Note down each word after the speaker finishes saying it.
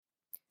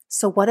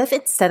So what if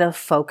instead of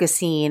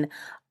focusing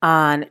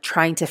on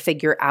trying to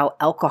figure out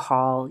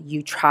alcohol,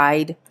 you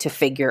tried to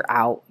figure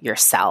out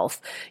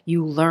yourself?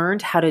 You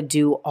learned how to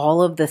do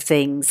all of the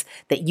things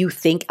that you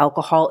think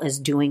alcohol is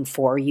doing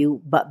for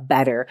you, but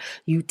better.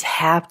 You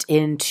tapped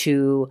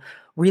into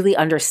really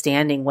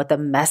understanding what the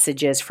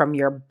messages from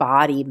your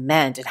body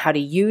meant and how to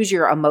use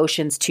your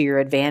emotions to your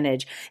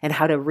advantage and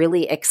how to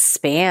really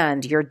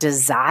expand your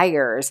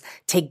desires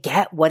to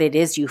get what it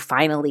is you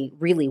finally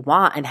really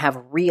want and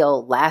have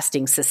real,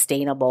 lasting,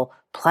 sustainable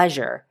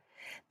pleasure.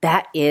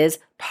 That is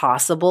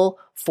possible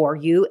for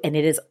you, and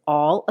it is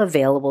all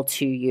available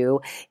to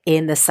you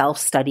in the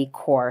self-study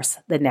course,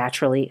 The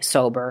Naturally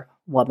Sober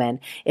Woman.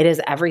 It is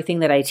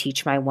everything that I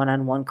teach my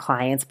one-on-one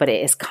clients, but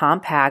it is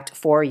compact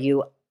for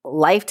you,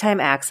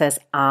 lifetime access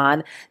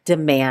on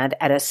demand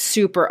at a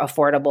super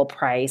affordable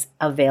price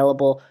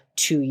available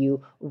to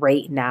you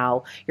right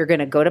now. You're going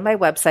to go to my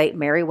website,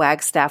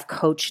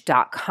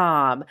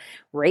 marywagstaffcoach.com.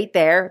 Right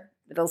there,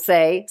 it'll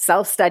say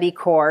self-study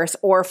course,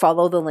 or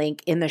follow the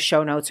link in the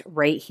show notes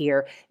right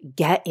here.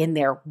 Get in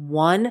there.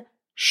 One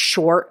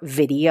short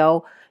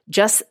video,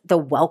 just the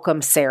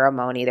welcome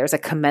ceremony. There's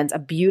a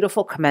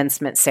beautiful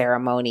commencement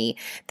ceremony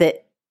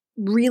that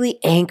really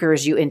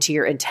anchors you into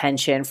your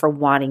intention for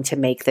wanting to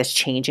make this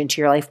change into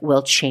your life.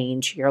 Will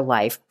change your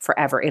life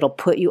forever. It'll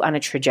put you on a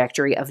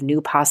trajectory of new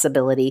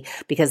possibility,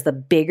 because the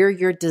bigger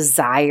your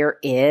desire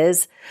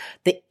is,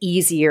 the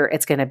easier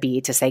it's going to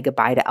be to say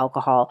goodbye to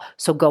alcohol.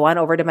 So go on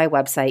over to my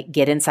website,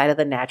 get inside of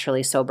the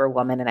Naturally Sober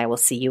Woman, and I will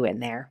see you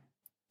in there.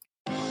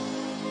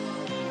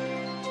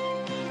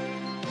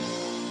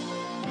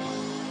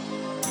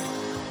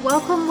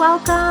 Welcome,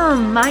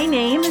 welcome. My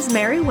name is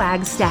Mary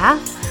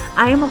Wagstaff.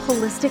 I am a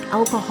holistic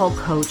alcohol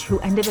coach who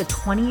ended a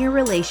 20-year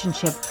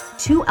relationship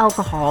to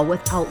alcohol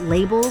without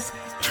labels,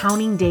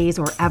 counting days,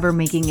 or ever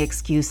making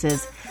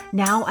excuses.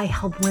 Now I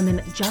help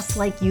women just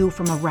like you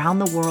from around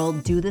the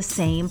world do the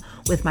same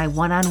with my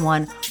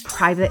one-on-one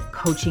private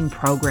coaching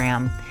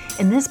program.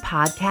 In this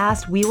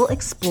podcast, we will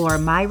explore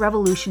my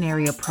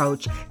revolutionary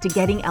approach to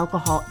getting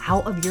alcohol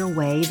out of your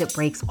way that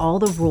breaks all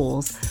the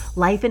rules,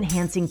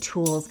 life-enhancing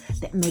tools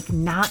that make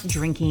not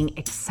drinking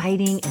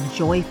exciting and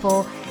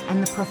joyful,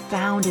 and the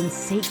profound and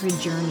sacred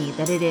journey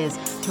that it is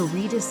to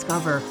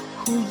rediscover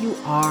who you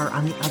are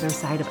on the other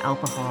side of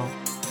alcohol.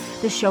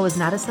 This show is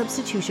not a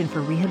substitution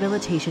for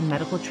rehabilitation,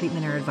 medical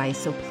treatment, or advice,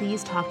 so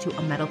please talk to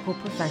a medical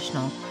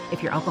professional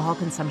if your alcohol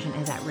consumption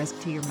is at risk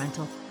to your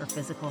mental or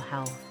physical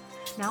health.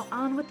 Now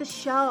on with the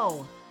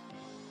show.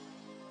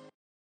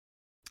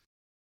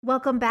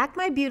 Welcome back,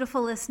 my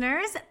beautiful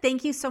listeners.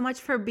 Thank you so much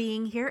for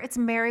being here. It's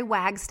Mary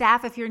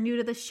Wagstaff. If you're new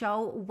to the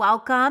show,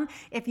 welcome.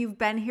 If you've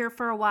been here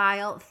for a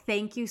while,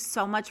 thank you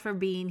so much for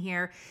being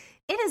here.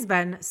 It has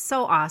been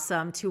so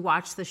awesome to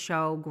watch the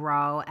show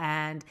grow,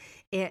 and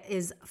it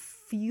is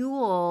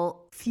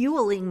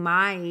fueling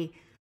my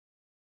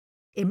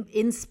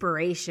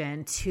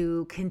inspiration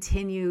to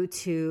continue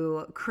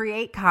to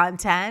create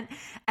content.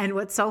 And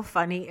what's so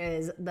funny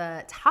is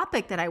the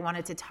topic that I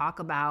wanted to talk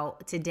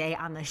about today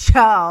on the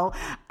show,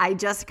 I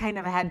just kind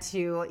of had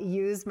to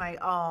use my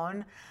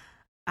own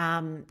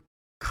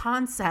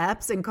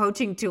concepts and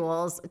coaching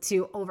tools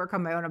to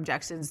overcome my own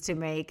objections to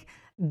make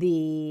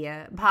the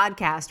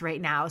podcast right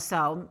now.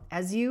 So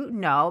as you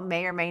know,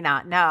 may or may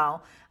not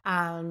know,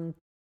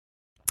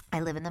 I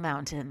live in the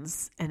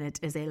mountains, and it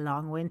is a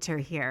long winter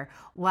here.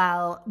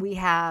 While we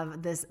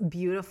have this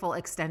beautiful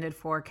extended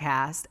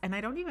forecast,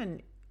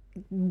 and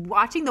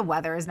watching the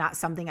weather is not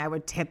something I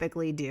would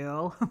typically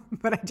do,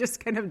 but I just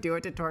kind of do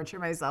it to torture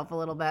myself a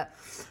little bit.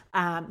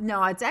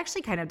 No, it's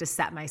actually kind of to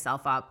set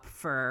myself up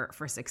for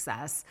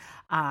success,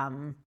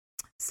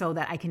 so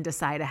that I can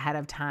decide ahead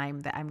of time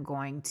that I'm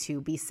going to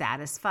be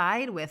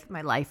satisfied with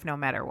my life no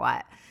matter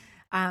what.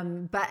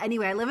 But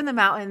anyway, I live in the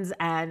mountains,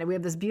 and we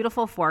have this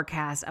beautiful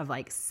forecast of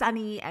like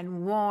sunny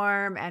and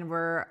warm, and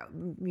we're,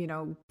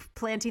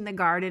 planting the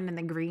garden in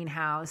the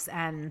greenhouse.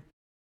 And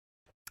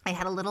I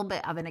had a little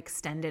bit of an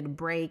extended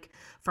break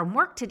from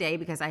work today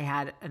because I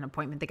had an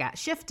appointment that got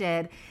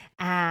shifted,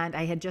 and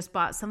I had just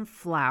bought some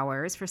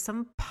flowers for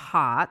some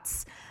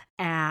pots,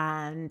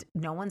 and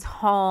no one's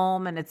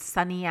home, and it's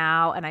sunny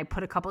out, and I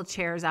put a couple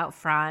chairs out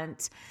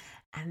front.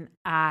 And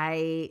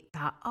I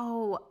thought,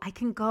 I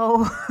can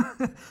go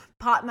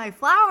pot my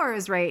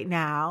flowers right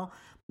now,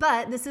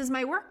 but this is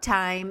my work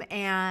time,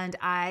 and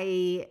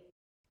I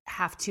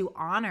have to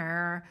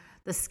honor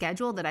the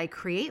schedule that I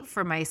create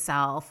for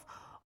myself,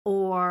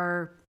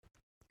 or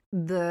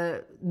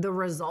the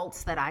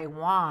results that I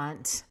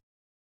want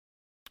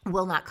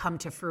will not come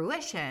to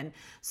fruition.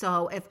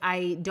 So if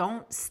I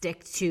don't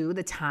stick to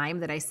the time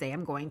that I say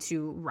I'm going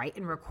to write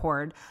and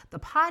record the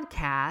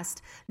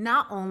podcast,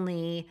 not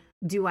only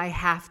do I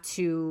have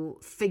to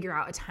figure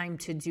out a time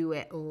to do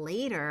it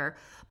later,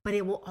 but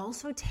it will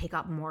also take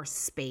up more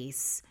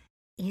space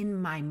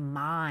in my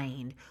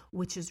mind,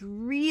 which is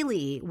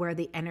really where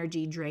the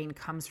energy drain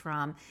comes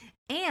from.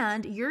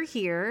 And you're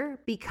here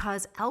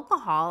because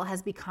alcohol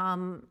has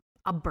become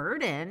a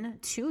burden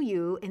to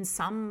you in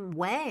some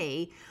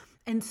way.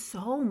 And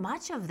so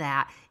much of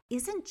that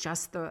isn't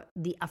just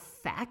the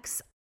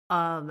effects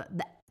of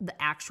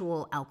the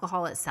actual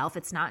alcohol itself.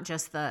 It's not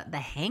just the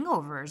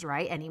hangovers,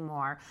 right,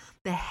 anymore.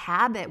 The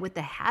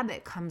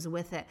habit comes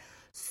with it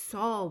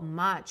so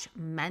much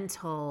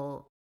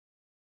mental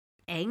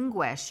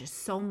anguish,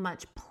 so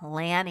much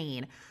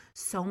planning,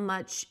 so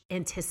much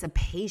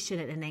anticipation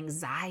and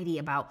anxiety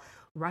about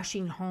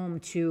rushing home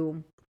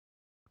to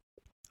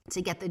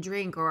get the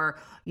drink, or,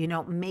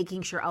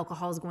 making sure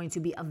alcohol is going to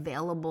be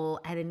available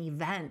at an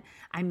event.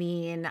 I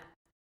mean,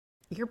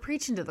 you're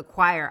preaching to the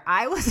choir.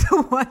 I was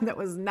the one that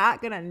was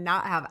not going to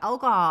not have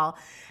alcohol,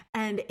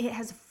 and it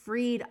has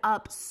freed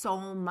up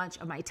so much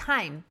of my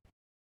time.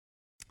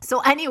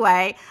 So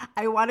anyway,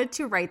 I wanted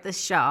to write this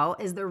show.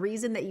 Is the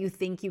reason that you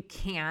think you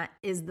can't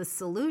is the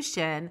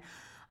solution.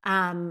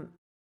 I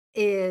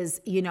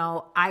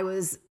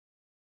was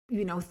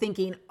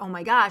thinking, oh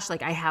my gosh,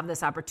 like I have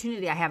this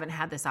opportunity. I haven't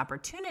had this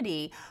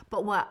opportunity.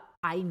 But what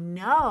I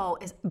know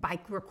is by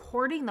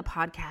recording the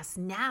podcast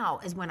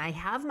now is when I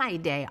have my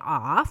day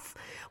off,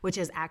 which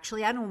is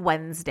actually on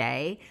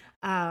Wednesday,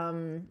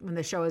 when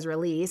the show is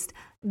released,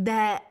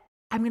 that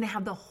I'm going to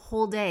have the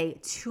whole day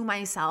to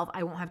myself.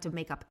 I won't have to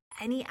make up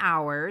any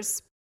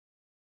hours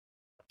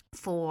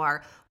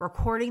for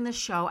recording the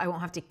show. I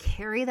won't have to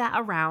carry that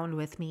around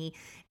with me.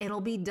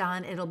 It'll be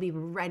done. It'll be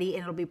ready,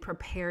 and it'll be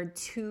prepared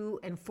to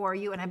and for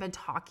you. And I've been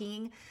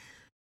talking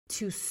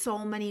to so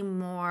many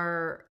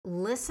more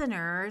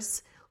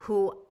listeners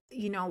who,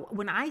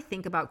 when I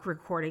think about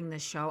recording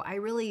this show, I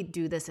really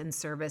do this in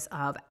service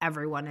of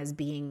everyone as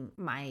being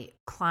my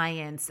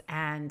clients,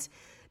 and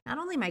not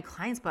only my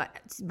clients, but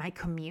my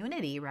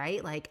community,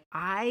 right? Like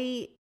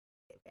I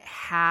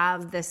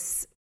have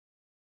this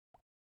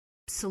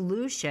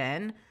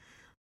solution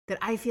that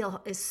I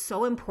feel is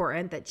so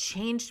important, that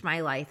changed my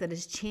life, that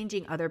is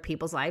changing other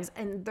people's lives.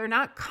 And they're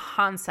not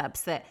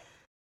concepts that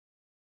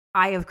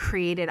I have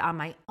created on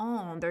my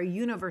own. They're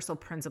universal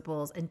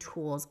principles and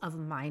tools of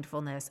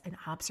mindfulness and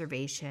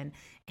observation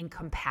and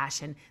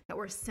compassion that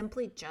we're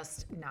simply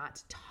just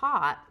not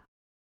taught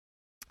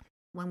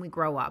when we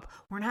grow up.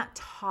 We're not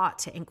taught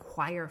to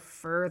inquire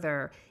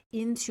further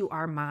into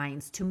our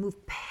minds, to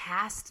move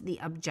past the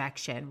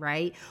objection,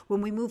 right?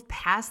 When we move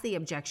past the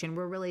objection,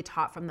 we're really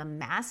taught from the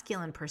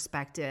masculine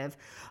perspective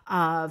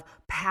of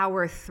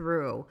power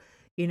through.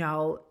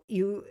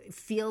 You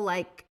feel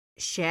like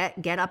shit,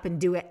 get up and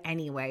do it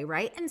anyway,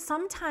 right? And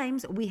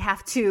sometimes we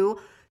have to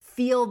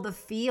feel the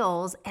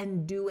feels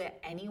and do it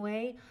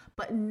anyway,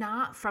 but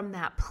not from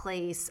that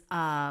place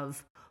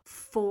of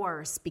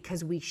force,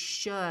 because we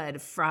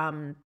should,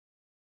 from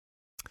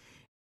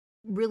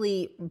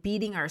really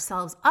beating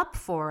ourselves up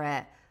for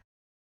it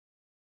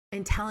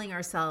and telling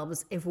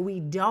ourselves if we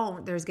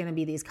don't, there's going to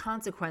be these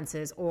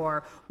consequences,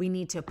 or we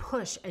need to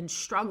push and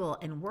struggle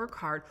and work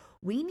hard.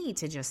 We need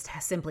to just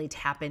simply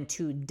tap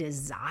into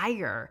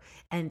desire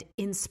and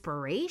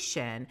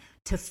inspiration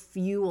to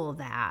fuel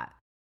that,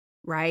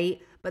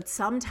 right? But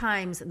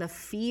sometimes the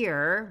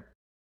fear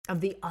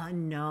of the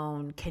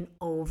unknown can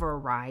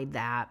override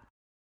that.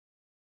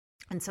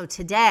 And so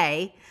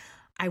today,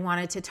 I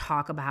wanted to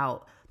talk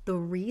about the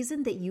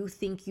reason that you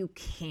think you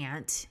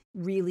can't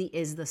really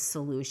is the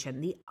solution.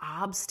 The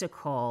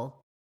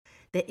obstacle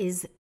that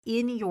is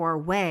in your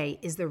way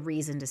is the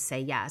reason to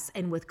say yes.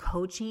 And with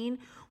coaching,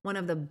 one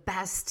of the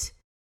best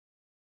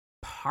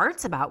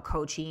parts about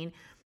coaching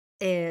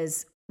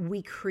is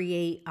we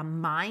create a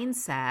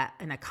mindset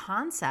and a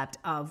concept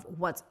of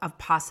what's of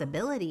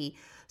possibility,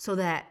 so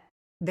that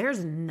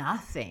there's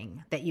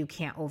nothing that you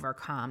can't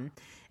overcome.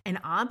 An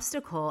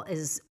obstacle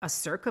is a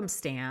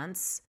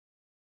circumstance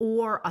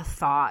or a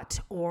thought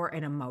or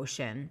an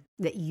emotion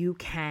that you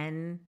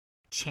can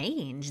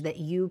change, that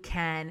you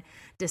can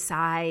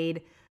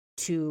decide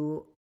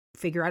to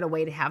figure out a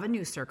way to have a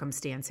new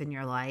circumstance in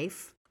your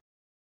life,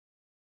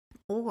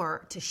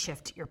 or to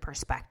shift your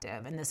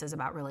perspective. And this is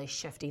about really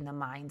shifting the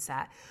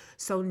mindset.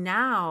 So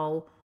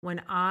now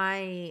when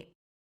I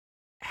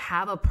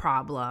have a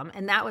problem,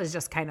 and that was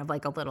just kind of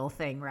like a little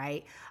thing,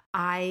 right?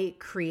 I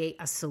create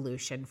a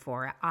solution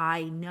for it.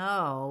 I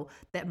know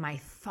that my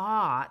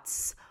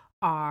thoughts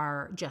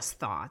are just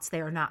thoughts.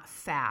 They are not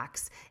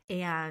facts.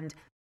 And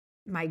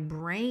my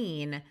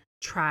brain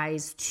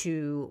tries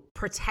to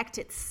protect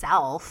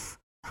itself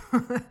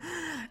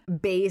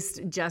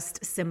based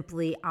just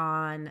simply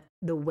on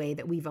the way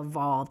that we've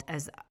evolved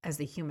as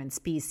the human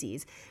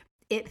species.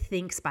 It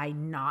thinks by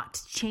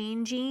not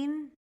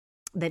changing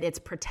that it's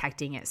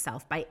protecting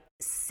itself, by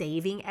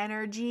saving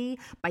energy,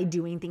 by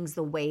doing things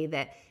the way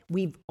that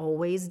we've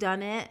always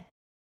done it.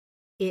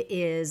 It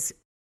is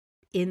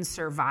in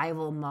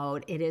survival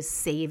mode. It is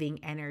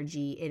saving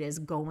energy. It is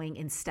going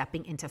and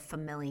stepping into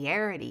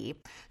familiarity.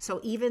 So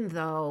even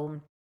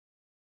though,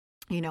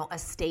 a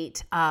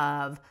state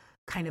of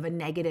kind of a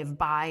negative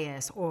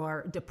bias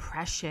or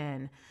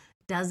depression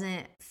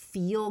doesn't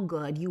feel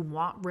good, you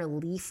want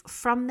relief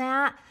from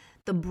that,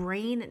 the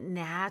brain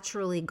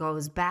naturally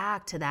goes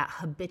back to that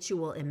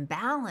habitual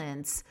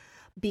imbalance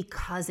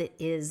because it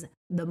is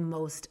the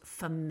most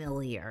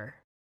familiar,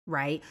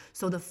 right?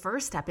 So the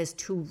first step is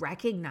to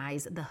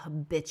recognize the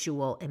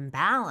habitual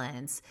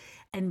imbalance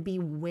and be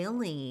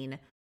willing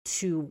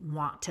to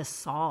want to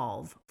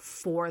solve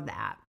for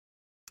that.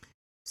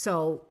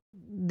 So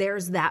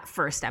there's that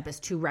first step, is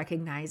to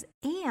recognize,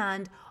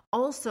 and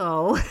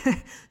also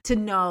to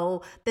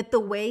know that the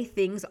way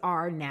things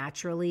are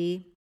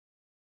naturally,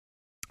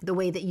 the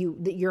way that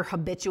your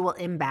habitual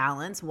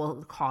imbalance,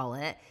 we'll call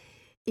it,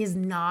 is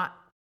not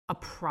a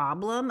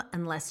problem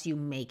unless you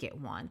make it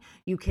one.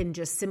 You can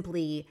just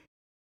simply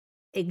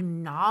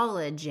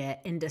acknowledge it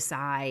and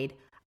decide,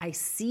 I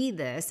see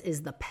this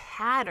is the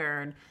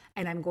pattern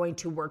and I'm going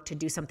to work to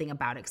do something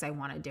about it because I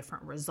want a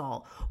different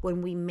result.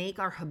 When we make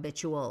our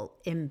habitual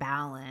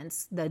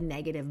imbalance, the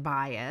negative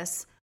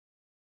bias,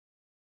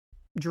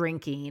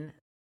 drinking,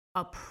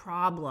 a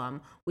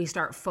problem, we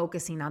start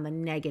focusing on the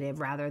negative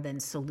rather than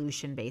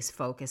solution-based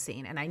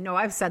focusing. And I know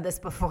I've said this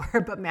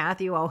before, but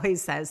Matthew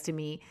always says to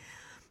me,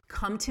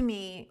 come to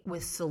me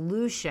with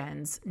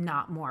solutions,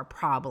 not more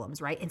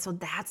problems, right? And so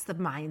that's the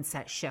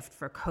mindset shift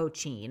for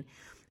coaching,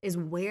 is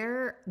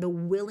where the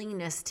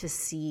willingness to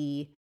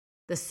see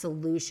the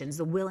solutions,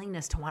 the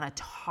willingness to want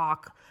to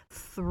talk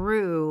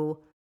through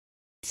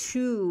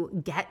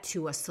to get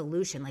to a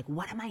solution. Like,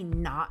 what am I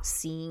not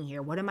seeing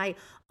here? What am I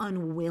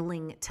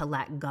unwilling to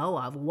let go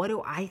of? What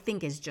do I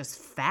think is just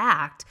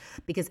fact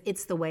because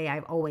it's the way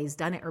I've always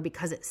done it, or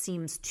because it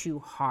seems too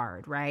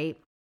hard, right?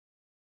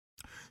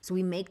 So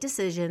we make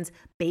decisions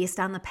based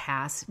on the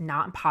past,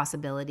 not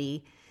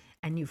impossibility.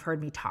 And you've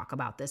heard me talk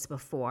about this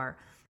before.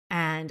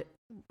 And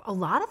a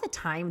lot of the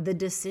time, the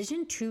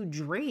decision to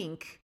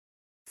drink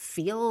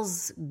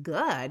feels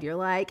good. You're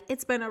like,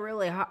 it's been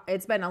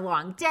a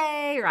long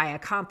day, or I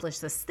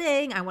accomplished this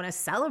thing. I want to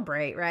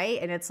celebrate, right?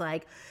 And it's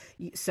like,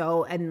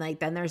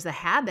 then there's the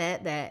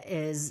habit that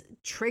is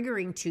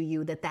triggering to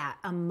you that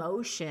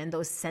emotion,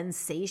 those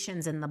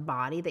sensations in the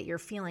body that you're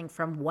feeling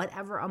from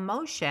whatever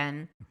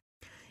emotion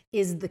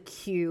is the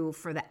cue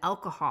for the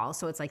alcohol.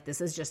 So it's like, this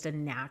is just a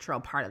natural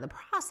part of the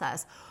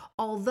process.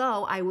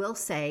 Although I will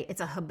say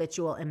it's a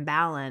habitual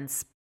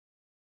imbalance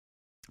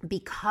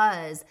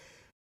because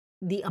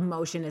the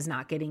emotion is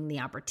not getting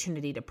the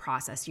opportunity to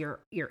process. You're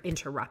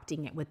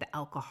interrupting it with the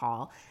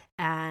alcohol,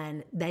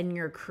 and then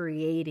you're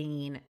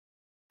creating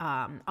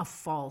a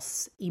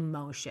false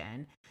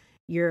emotion.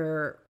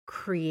 You're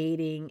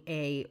creating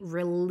a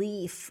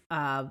relief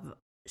of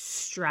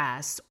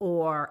stress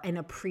or an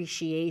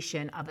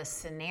appreciation of a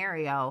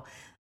scenario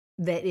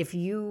that if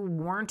you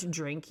weren't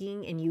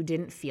drinking and you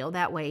didn't feel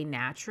that way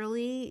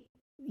naturally,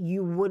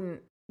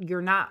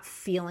 you're not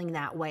feeling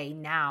that way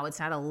now. It's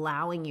not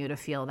allowing you to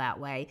feel that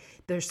way.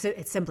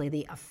 It's simply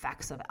the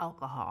effects of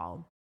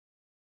alcohol.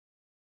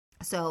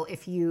 So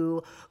if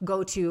you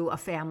go to a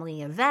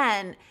family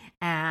event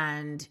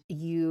and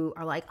you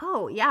are like,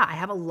 oh yeah, I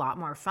have a lot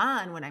more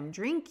fun when I'm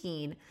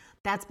drinking,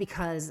 that's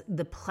because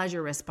the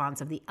pleasure response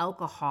of the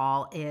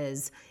alcohol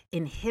is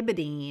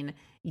inhibiting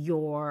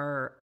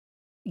your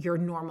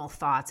normal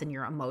thoughts and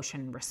your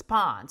emotion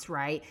response,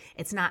 right?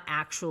 It's not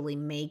actually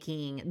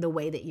making the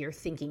way that you're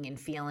thinking and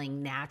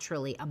feeling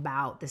naturally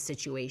about the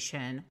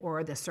situation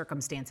or the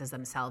circumstances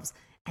themselves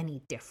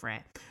any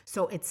different.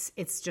 So it's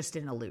just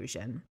an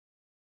illusion.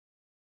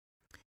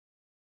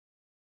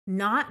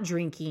 Not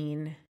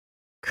drinking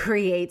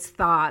creates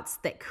thoughts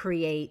that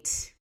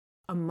create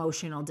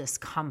emotional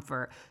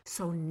discomfort.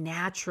 So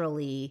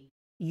naturally,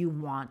 you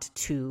want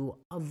to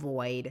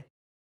avoid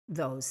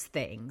those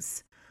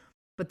things.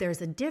 But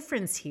there's a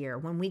difference here.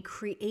 When we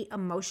create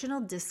emotional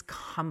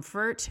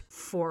discomfort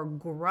for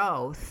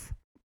growth,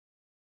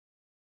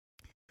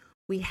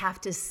 we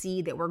have to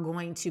see that we're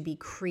going to be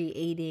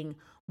creating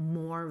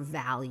more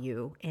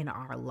value in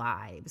our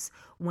lives.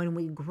 When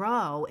we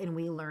grow and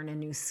we learn a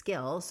new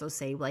skill, so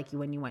say like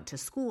when you went to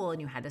school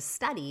and you had to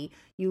study,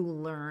 you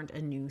learned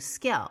a new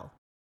skill.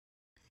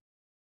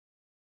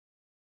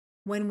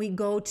 When we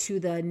go to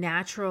the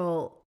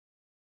natural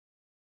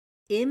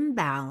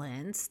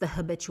imbalance, the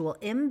habitual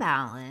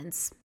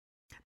imbalance,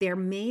 there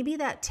may be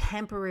that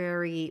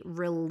temporary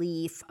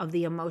relief of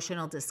the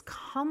emotional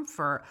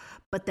discomfort,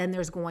 but then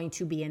there's going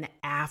to be an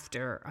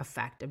after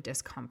effect of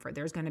discomfort.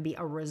 There's going to be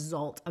a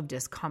result of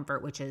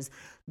discomfort, which is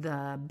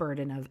the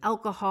burden of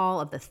alcohol,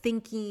 of the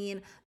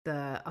thinking,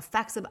 the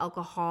effects of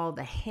alcohol,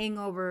 the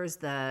hangovers,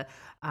 the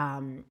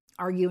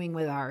arguing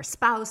with our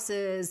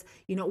spouses,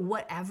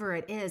 whatever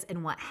it is.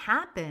 And what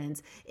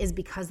happens is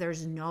because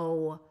there's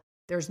no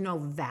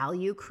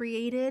value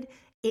created,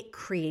 it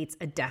creates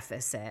a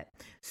deficit.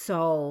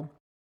 So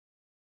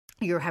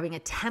you're having a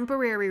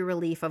temporary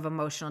relief of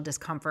emotional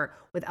discomfort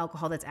with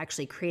alcohol that's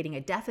actually creating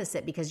a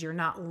deficit because you're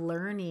not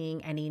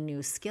learning any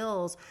new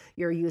skills.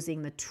 You're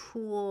using the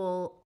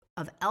tool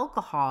of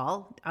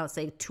alcohol, I'll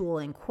say tool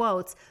in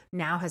quotes,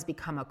 now has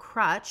become a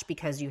crutch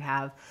because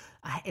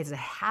it's a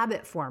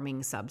habit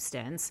forming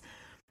substance,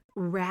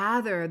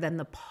 rather than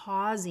the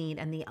pausing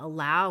and the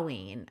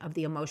allowing of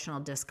the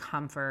emotional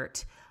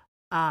discomfort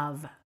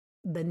of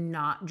the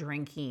not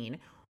drinking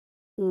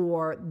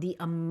or the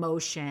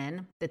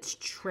emotion that's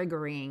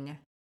triggering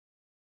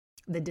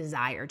the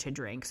desire to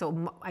drink.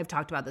 So I've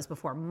talked about this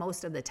before.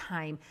 Most of the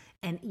time,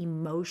 an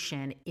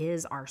emotion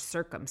is our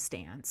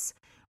circumstance,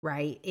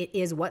 right? It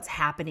is what's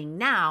happening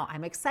now.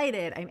 I'm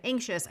excited, I'm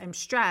anxious, I'm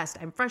stressed,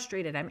 I'm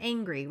frustrated, I'm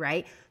angry,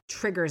 right?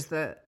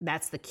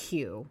 That's the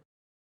cue.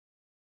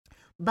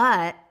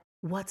 But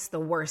what's the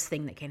worst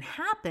thing that can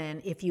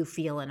happen if you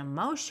feel an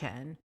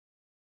emotion?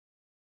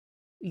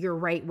 You're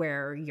right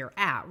where you're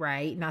at,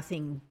 right?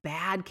 Nothing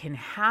bad can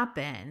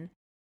happen.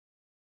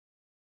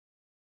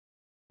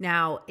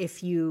 Now,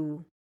 if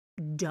you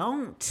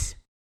don't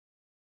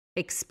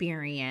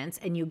experience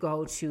and you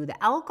go to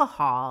the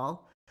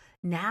alcohol,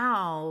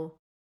 now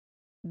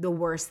the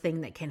worst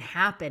thing that can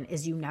happen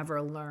is you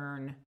never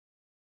learn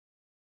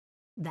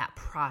that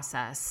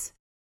process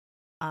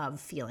of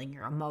feeling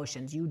your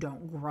emotions. You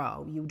don't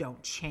grow, you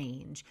don't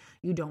change,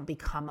 you don't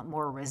become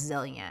more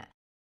resilient.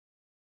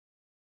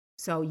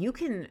 So you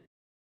can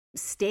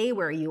stay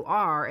where you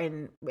are,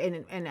 and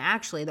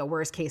actually the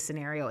worst case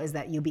scenario is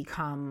that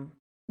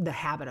the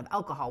habit of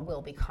alcohol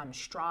will become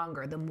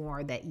stronger the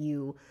more that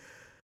you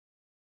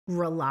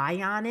rely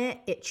on it.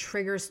 It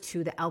triggers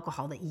to the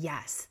alcohol that,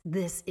 yes,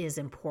 this is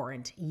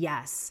important.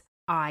 Yes,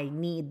 I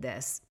need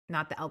this.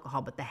 Not the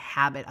alcohol, but the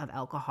habit of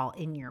alcohol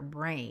in your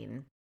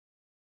brain.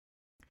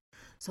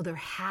 So there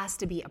has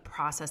to be a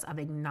process of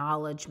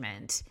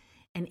acknowledgement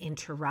and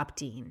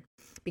interrupting,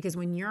 because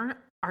when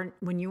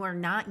you are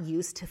not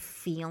used to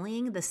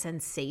feeling the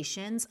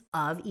sensations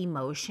of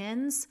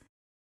emotions,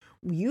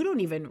 you don't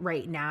even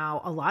right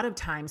now, a lot of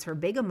times for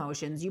big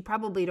emotions, you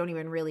probably don't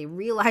even really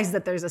realize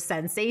that there's a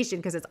sensation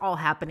because it's all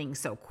happening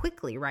so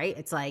quickly, right?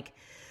 It's like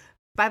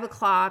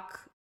 5:00,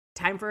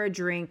 time for a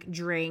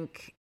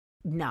drink,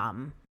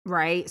 numb,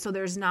 right? So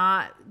there's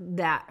not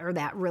that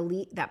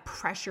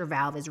pressure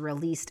valve is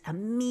released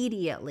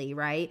immediately,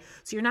 right?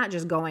 So you're not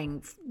just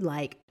going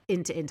like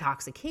into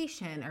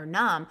intoxication or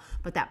numb,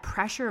 but that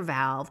pressure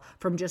valve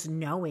from just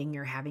knowing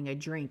you're having a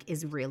drink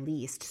is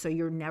released. So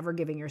you're never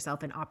giving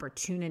yourself an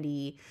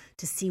opportunity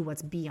to see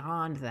what's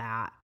beyond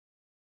that.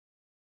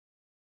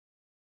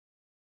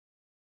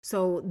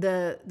 So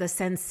the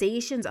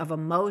sensations of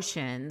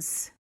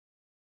emotions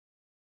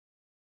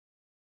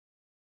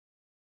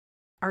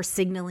are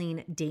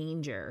signaling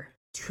danger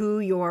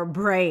to your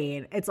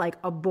brain. It's like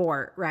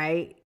abort,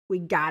 right? We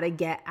got to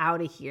get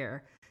out of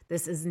here.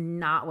 This is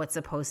not what's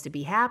supposed to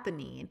be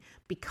happening,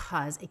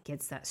 because it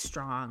gets that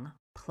strong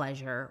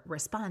pleasure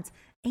response.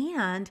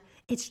 And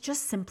it's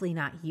just simply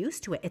not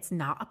used to it. It's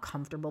not a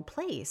comfortable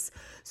place.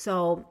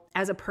 So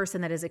as a person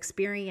that has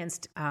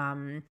experienced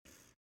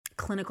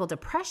clinical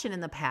depression in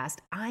the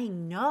past, I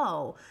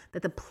know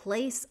that the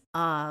place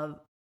of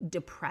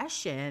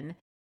depression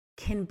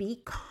can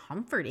be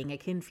comforting.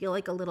 It can feel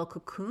like a little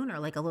cocoon or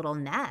like a little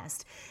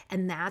nest.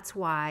 And that's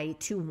why,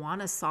 to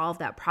want to solve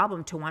that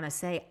problem, to want to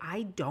say,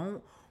 I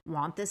don't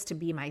want this to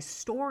be my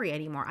story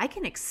anymore. I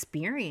can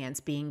experience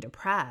being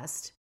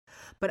depressed,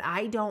 but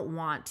I don't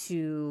want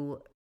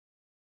to,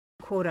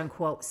 quote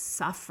unquote,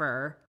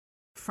 suffer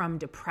from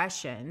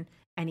depression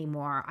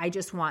anymore. I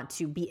just want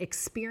to be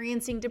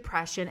experiencing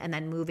depression and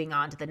then moving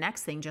on to the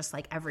next thing, just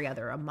like every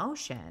other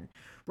emotion,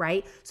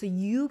 right? So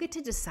you get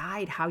to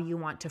decide how you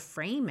want to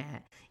frame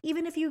it.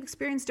 Even if you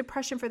experience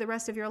depression for the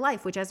rest of your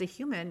life, which as a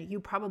human,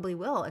 you probably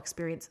will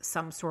experience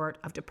some sort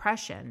of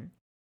depression.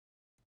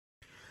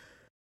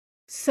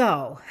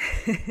 So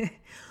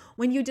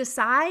when you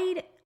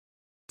decide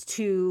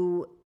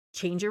to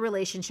change your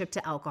relationship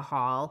to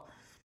alcohol,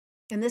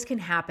 and this can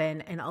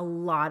happen in a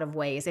lot of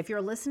ways. If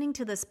you're listening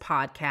to this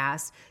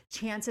podcast,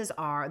 chances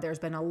are there's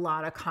been a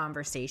lot of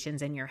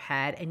conversations in your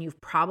head, and you've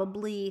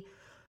probably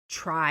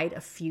tried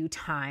a few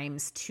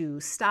times to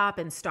stop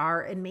and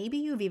start, and maybe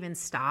you've even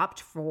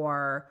stopped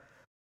for,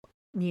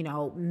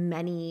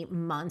 many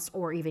months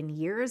or even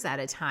years at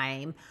a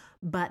time,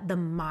 but the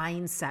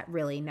mindset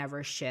really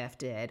never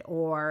shifted,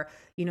 or,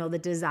 the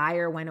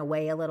desire went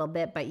away a little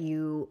bit,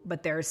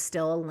 but there's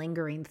still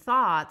lingering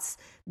thoughts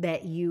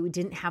that you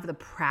didn't have the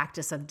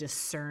practice of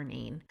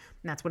discerning. And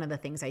that's one of the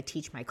things I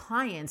teach my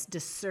clients,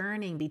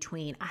 discerning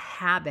between a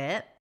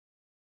habit,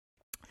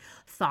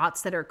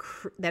 thoughts that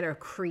are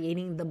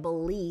creating the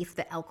belief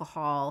that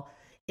alcohol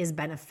is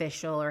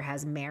beneficial or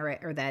has merit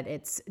or that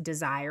it's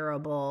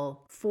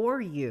desirable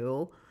for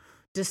you,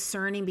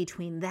 discerning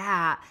between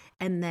that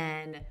and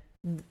then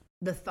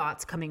the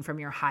thoughts coming from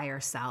your higher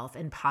self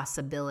and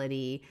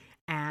possibility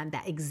and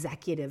that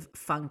executive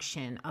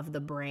function of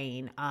the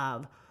brain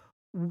of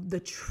the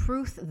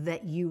truth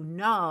that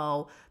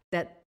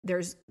that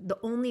there's the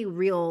only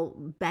real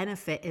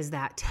benefit is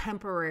that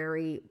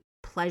temporary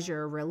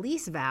pleasure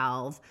release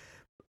valve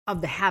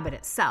of the habit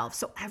itself.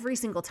 So every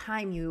single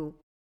time you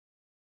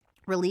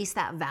release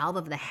that valve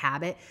of the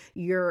habit,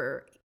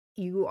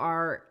 you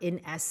are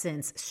in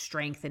essence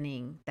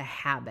strengthening the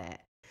habit.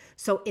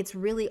 So it's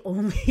really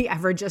only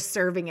ever just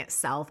serving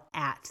itself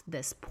at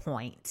this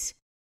point.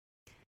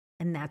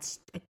 And that's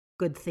a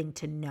good thing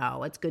to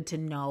know. It's good to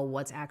know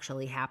what's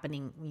actually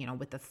happening,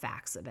 with the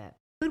facts of it.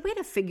 Good way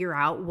to figure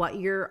out what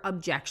your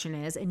objection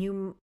is, and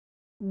you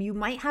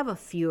might have a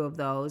few of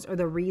those, or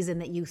the reason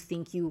that you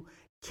think you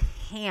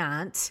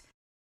can't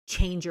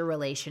change your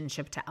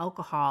relationship to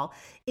alcohol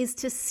is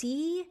to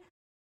see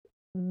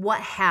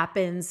what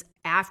happens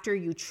after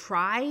you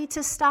try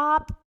to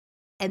stop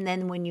and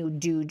then when you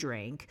do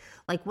drink.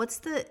 Like, what's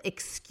the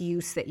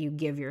excuse that you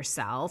give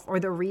yourself, or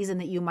the reason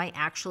that you might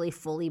actually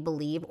fully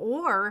believe,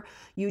 or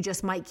you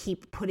just might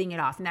keep putting it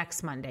off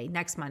next Monday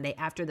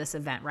after this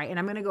event, right? And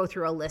I'm going to go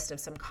through a list of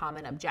some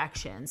common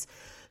objections.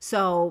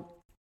 So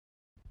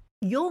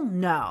you'll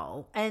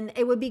know, and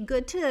it would be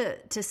good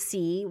to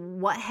see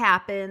what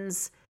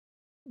happens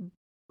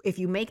if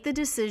you make the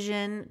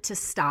decision to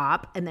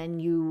stop and then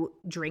you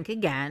drink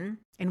again,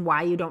 and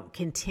why you don't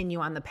continue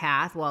on the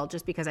path. Well,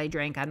 just because I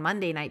drank on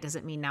Monday night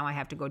doesn't mean now I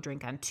have to go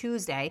drink on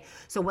Tuesday.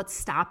 So what's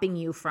stopping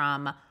you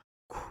from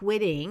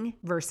quitting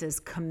versus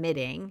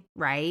committing,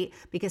 right?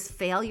 Because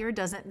failure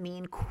doesn't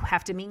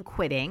have to mean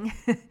quitting.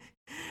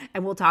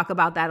 And we'll talk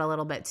about that a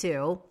little bit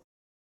too.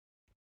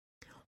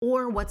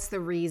 Or what's the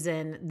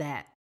reason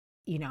that,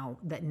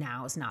 that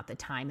now is not the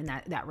time? And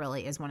that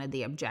really is one of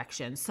the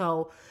objections.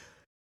 So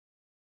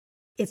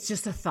it's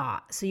just a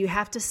thought. So you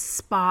have to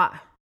spot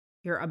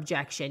your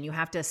objection. You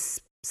have to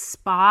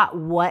spot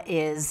what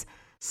is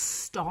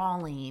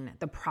stalling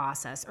the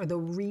process, or the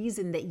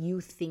reason that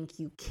you think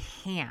you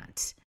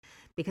can't,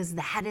 because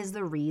that is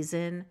the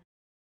reason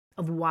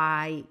of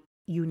why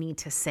you need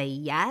to say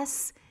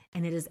yes.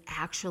 And it is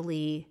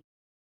actually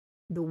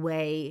the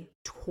way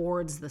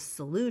towards the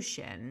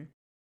solution,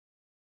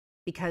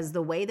 because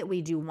the way that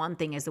we do one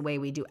thing is the way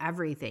we do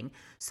everything.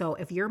 So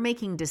if you're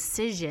making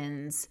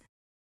decisions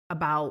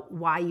about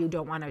why you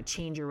don't want to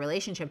change your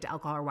relationship to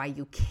alcohol, or why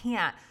you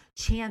can't,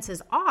 chances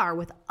are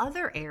with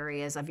other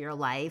areas of your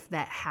life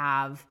that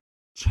have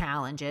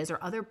challenges or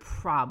other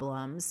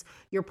problems,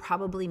 you're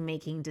probably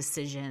making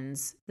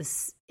decisions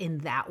in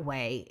that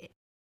way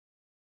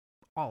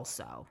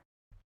also.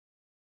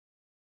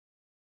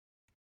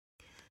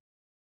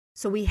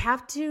 So we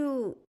have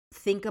to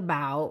think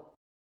about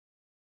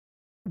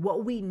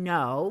what we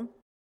know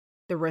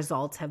the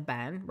results have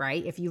been,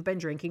 right? If you've been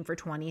drinking for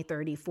 20,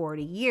 30,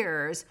 40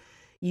 years,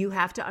 you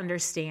have to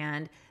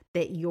understand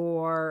that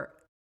your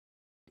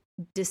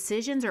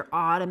decisions are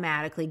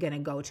automatically going to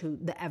go to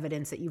the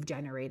evidence that you've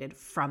generated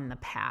from the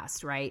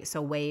past, right?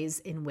 So ways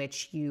in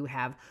which you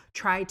have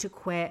tried to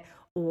quit,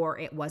 or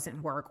it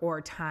wasn't work,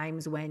 or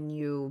times when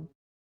you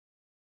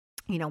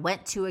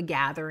went to a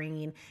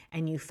gathering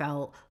and you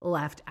felt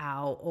left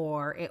out,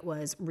 or it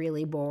was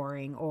really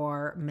boring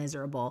or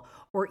miserable,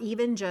 or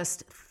even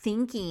just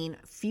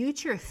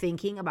future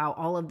thinking about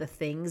all of the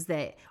things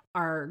that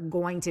are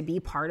going to be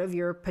part of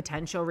your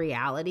potential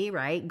reality,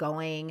 right?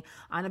 Going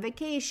on a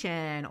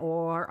vacation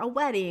or a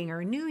wedding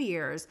or New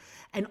Year's,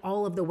 and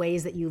all of the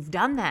ways that you've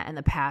done that in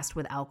the past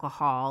with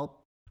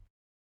alcohol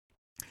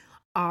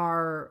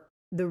are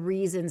the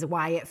reasons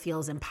why it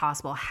feels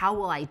impossible. How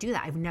will I do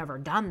that? I've never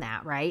done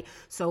that, right?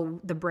 So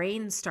the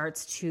brain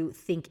starts to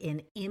think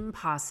in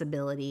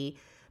impossibility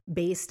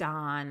based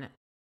on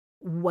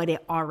what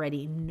it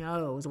already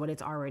knows, what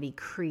it's already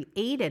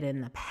created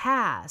in the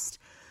past.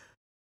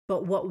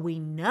 But what we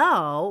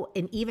know,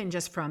 and even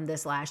just from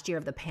this last year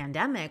of the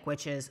pandemic,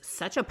 which is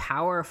such a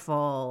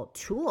powerful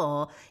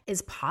tool,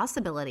 is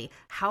possibility.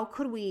 How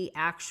could we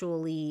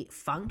actually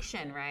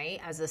function,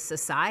 right, as a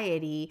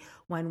society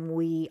when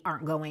we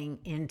aren't going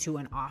into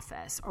an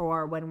office,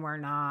 or when we're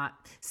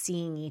not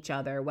seeing each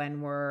other, when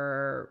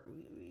we're,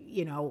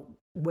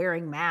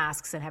 wearing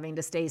masks and having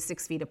to stay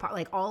 6 feet apart,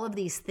 like all of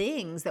these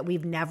things that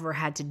we've never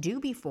had to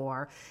do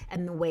before,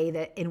 and the way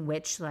that in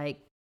which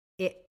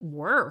it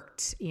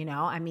worked,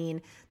 I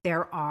mean,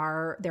 there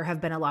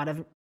have been a lot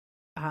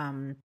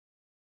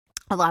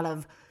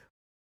of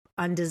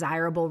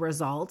undesirable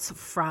results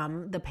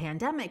from the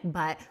pandemic,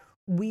 but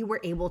we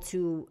were able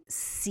to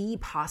see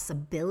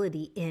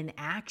possibility in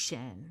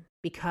action,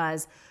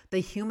 because the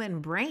human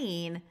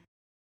brain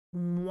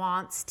and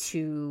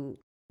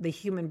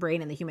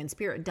the human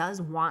spirit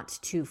does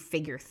want to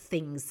figure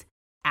things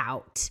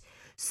out.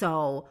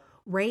 So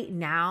right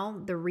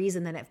now, the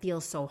reason that it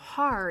feels so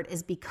hard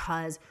is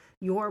because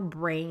your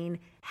brain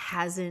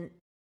hasn't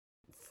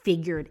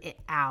figured it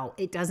out.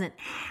 It doesn't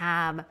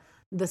have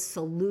the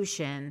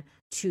solution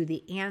to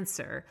the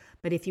answer.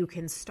 But if you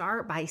can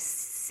start by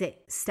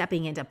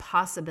stepping into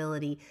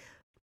possibility,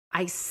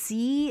 I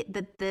see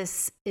that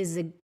this is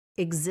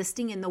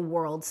existing in the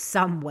world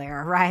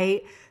somewhere,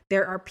 right?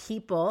 There are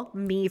people,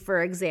 me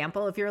for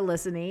example, if you're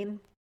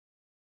listening,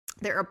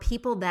 there are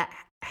people that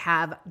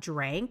have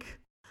drank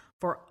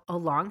for a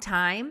long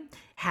time,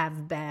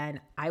 have been,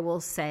 I will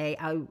say,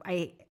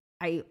 I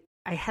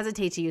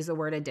hesitate to use the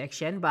word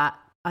addiction, but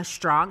a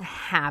strong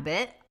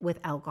habit with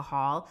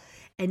alcohol,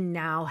 and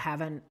now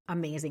have an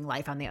amazing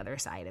life on the other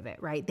side of it,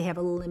 right? They have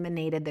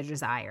eliminated the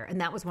desire. And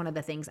that was one of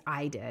the things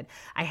I did.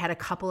 I had a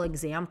couple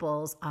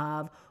examples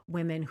of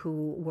women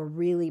who were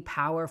really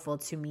powerful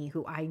to me,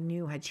 who I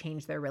knew had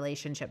changed their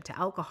relationship to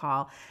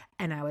alcohol.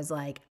 And I was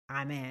like,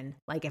 I'm in.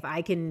 Like, if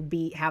I can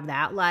have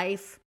that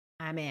life,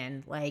 I'm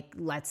in. Like,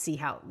 let's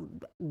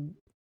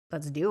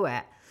do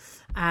it.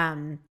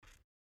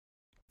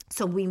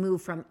 So we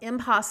move from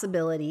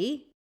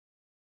impossibility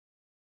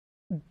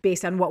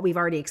based on what we've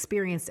already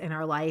experienced in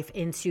our life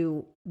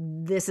into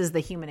this is the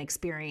human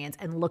experience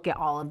and look at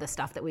all of the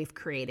stuff that we've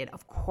created.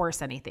 Of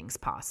course, anything's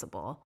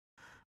possible,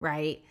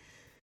 right?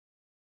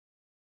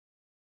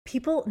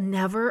 People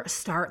never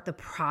start the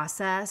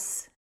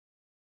process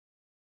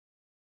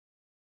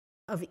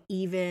of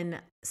even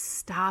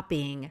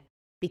stopping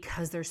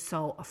because they're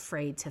so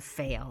afraid to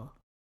fail.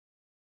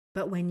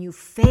 But when you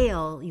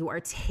fail, you are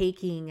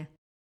taking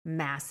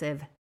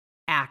massive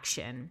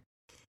action.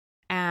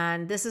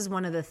 And this is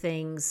one of the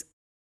things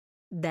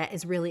that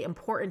is really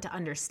important to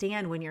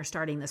understand when you're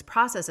starting this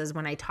process. Is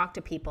when I talk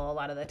to people a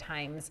lot of the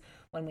times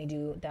when we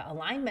do the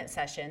alignment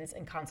sessions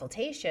and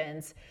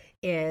consultations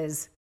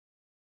is,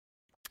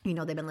 you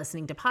know, they've been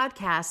listening to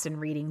podcasts and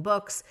reading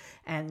books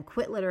and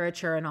quit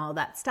literature and all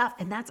that stuff.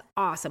 And that's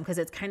awesome because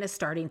it's kind of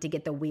starting to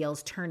get the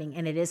wheels turning,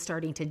 and it is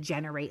starting to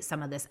generate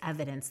some of this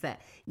evidence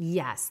that,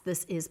 yes,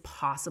 this is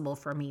possible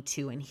for me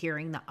too, and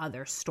hearing the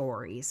other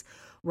stories,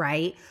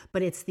 right?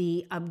 But it's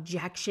the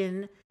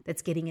objection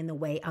that's getting in the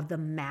way of the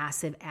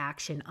massive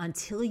action.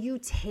 Until you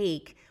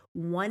take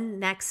one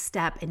next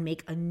step and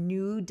make a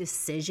new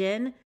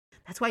decision,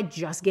 that's why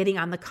just getting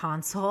on the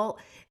consult,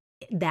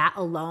 that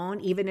alone,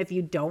 even if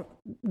you don't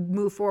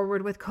move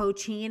forward with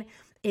coaching,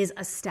 is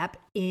a step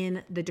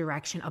in the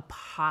direction of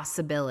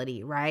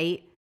possibility,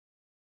 right?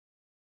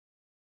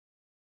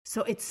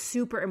 So it's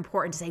super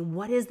important to say,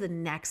 what is the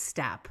next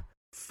step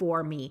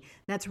for me?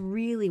 That's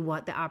really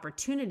what the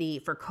opportunity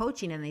for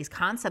coaching and these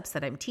concepts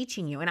that I'm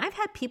teaching you. And I've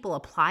had people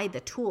apply the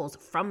tools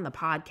from the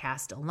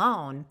podcast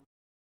alone,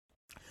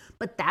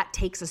 but that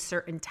takes a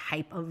certain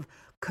type of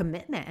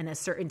commitment and a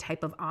certain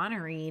type of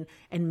honoring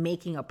and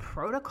making a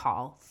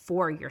protocol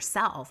for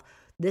yourself.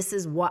 This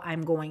is what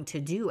I'm going to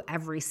do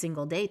every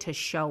single day to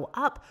show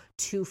up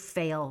to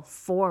fail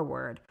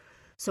forward.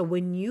 So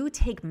when you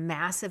take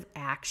massive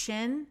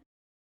action,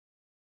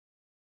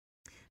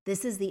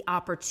 this is the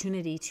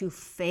opportunity to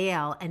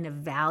fail and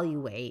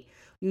evaluate.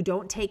 You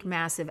don't take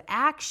massive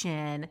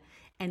action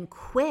and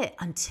quit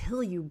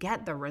until you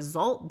get the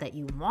result that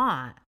you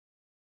want.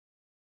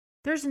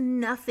 There's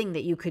nothing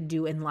that you could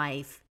do in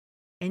life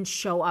and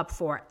show up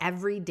for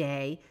every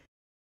day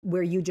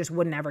where you just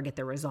would never get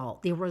the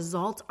result. The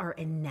results are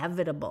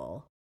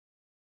inevitable.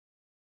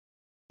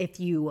 If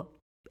you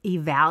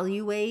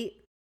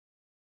evaluate,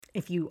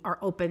 if you are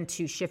open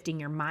to shifting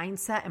your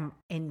mindset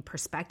and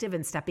perspective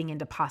and stepping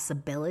into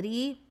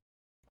possibility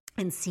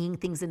and seeing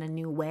things in a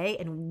new way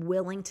and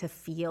willing to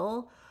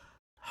feel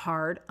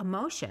hard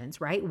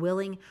emotions, right?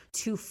 Willing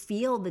to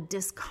feel the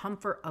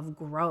discomfort of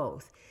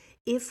growth.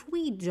 If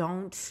we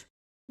don't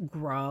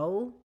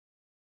grow,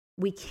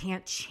 we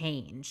can't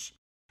change.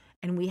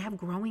 And we have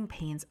growing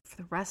pains for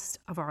the rest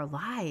of our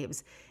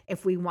lives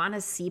if we want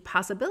to see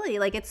possibility.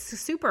 Like, it's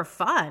super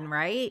fun,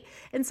 right?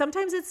 And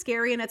sometimes it's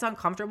scary and it's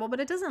uncomfortable, but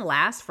it doesn't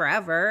last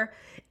forever.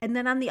 And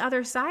then on the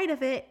other side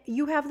of it,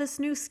 you have this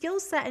new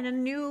skill set and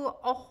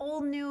a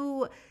whole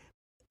new,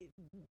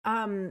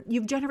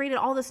 you've generated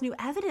all this new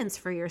evidence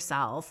for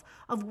yourself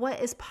of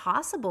what is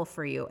possible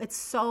for you. It's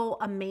so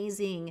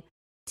amazing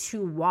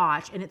to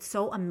watch, and it's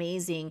so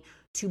amazing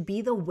to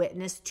be the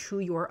witness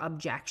to your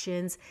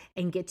objections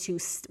and get to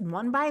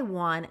one by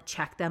one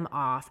check them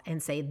off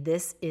and say,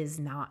 this is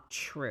not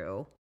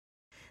true.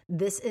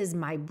 This is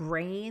my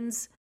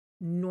brain's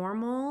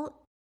normal,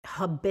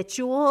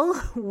 habitual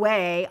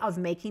way of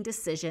making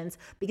decisions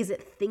because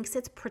it thinks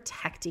it's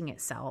protecting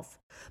itself,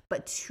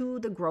 but to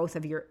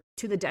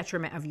the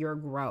detriment of your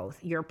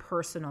growth, your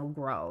personal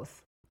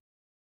growth.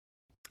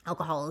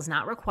 Alcohol is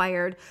not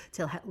required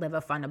to live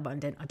a fun,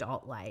 abundant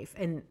adult life.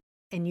 And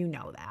you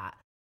know that,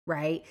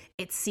 right?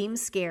 It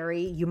seems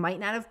scary. You might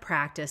not have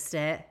practiced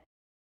it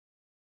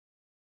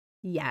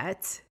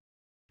yet,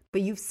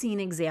 but you've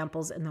seen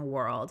examples in the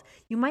world.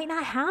 You might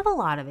not have a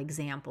lot of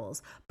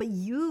examples, but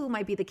you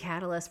might be the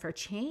catalyst for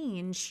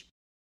change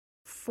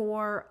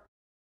for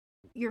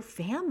your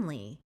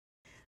family.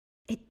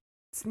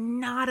 It's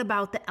not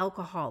about the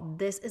alcohol.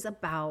 This is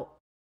about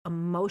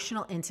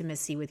emotional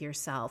intimacy with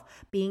yourself,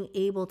 being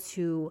able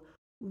to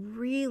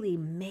really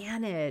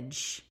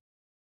manage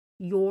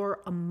your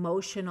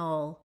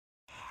emotional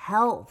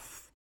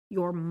health,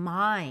 your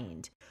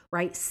mind,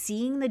 right?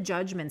 Seeing the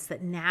judgments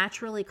that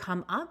naturally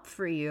come up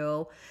for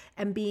you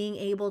and being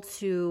able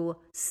to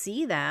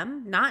see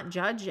them, not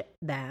judge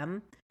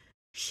them,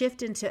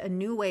 shift into a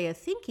new way of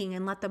thinking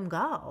and let them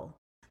go.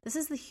 This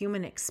is the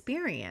human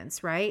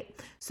experience, right?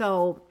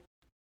 So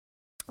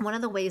one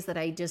of the ways that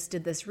I just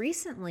did this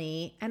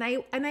recently, and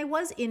I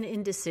was in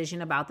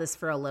indecision about this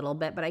for a little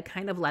bit, but I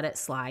kind of let it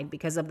slide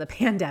because of the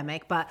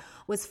pandemic, but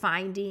was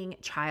finding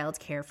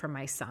childcare for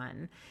my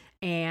son.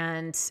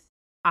 And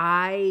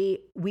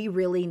we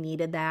really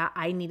needed that.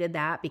 I needed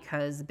that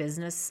because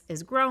business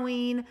is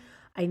growing.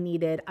 I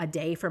needed a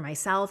day for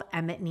myself.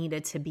 Emmett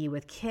needed to be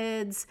with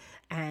kids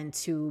and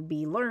to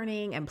be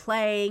learning and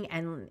playing.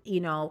 And,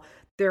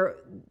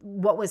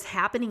 what was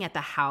happening at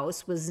the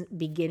house was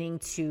beginning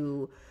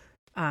to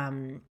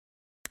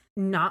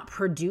not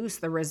produce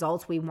the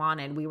results we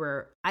wanted. We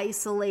were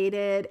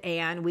isolated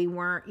and we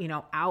weren't,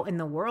 out in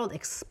the world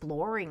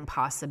exploring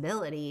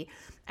possibility.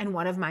 And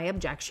one of my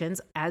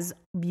objections, as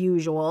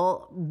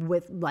usual,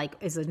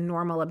 is a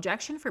normal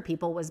objection for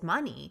people, was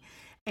money.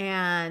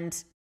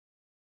 And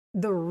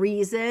the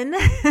reason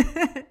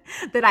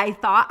that I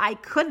thought I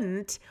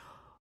couldn't,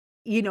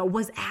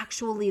 was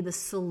actually the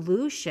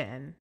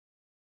solution.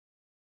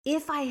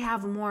 If I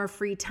have more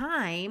free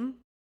time,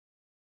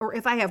 or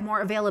if I have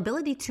more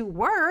availability to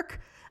work,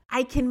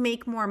 I can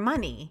make more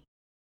money.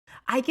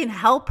 I can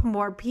help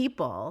more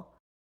people,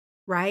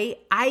 right?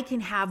 I can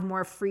have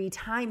more free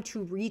time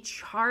to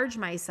recharge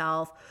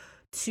myself,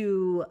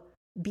 to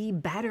be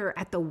better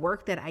at the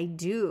work that I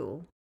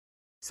do,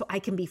 so I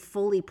can be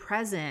fully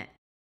present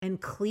and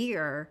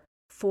clear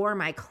for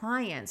my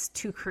clients,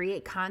 to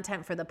create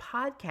content for the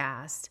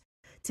podcast,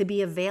 to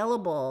be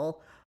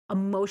available,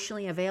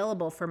 emotionally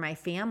available for my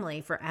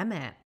family, for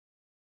Emmett.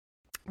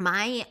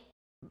 My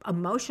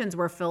emotions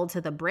were filled to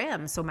the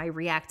brim, so my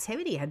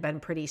reactivity had been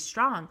pretty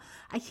strong.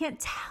 I can't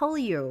tell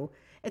you,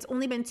 it's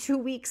only been 2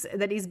 weeks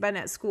that he's been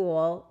at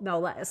school. No,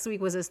 last week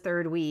was his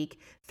 3rd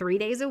week, 3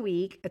 days a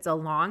week. It's a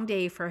long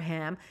day for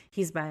him.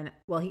 He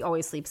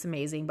always sleeps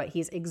amazing, but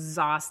he's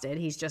exhausted.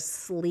 He's just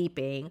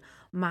sleeping.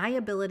 My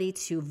ability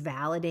to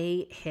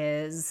validate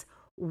his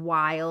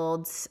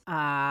wild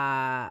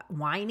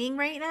whining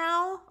right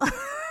now,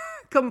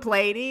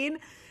 complaining,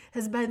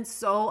 has been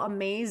so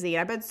amazing.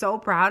 I've been so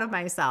proud of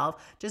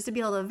myself just to be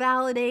able to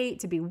validate,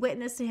 to be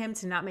witness to him,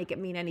 to not make it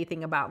mean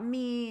anything about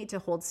me, to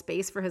hold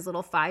space for his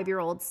little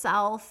 5-year-old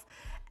self.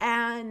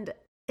 And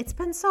it's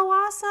been so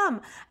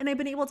awesome. And I've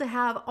been able to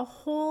have a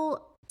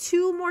whole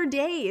 2 more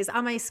days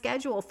on my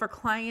schedule for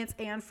clients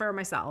and for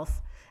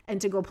myself,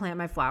 and to go plant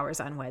my flowers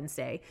on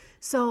Wednesday.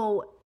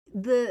 So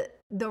the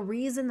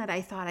reason that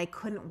I thought I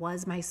couldn't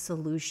was my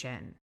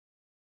solution.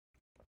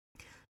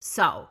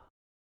 So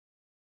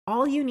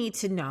all you need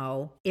to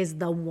know is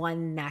the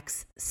one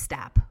next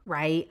step,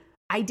 right?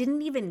 I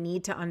didn't even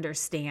need to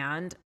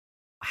understand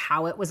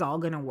how it was all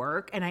going to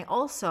work. And I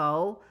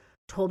also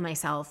told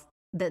myself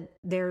that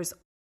there's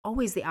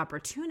always the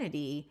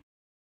opportunity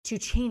to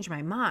change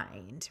my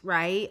mind,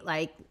 right?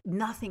 Like,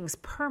 nothing's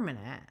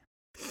permanent.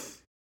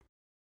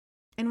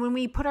 And when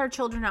we put our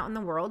children out in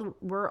the world,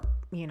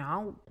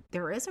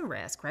 there is a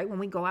risk, right? When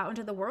we go out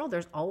into the world,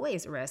 there's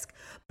always risk.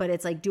 But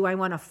it's like, do I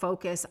want to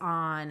focus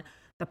on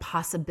the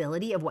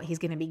possibility of what he's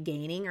going to be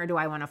gaining, or do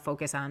I want to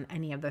focus on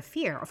any of the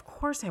fear? Of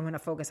course I want to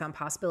focus on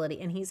possibility,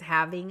 and he's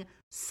having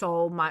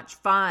so much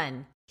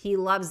fun. He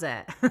loves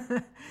it.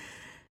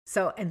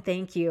 So, and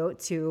thank you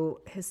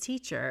to his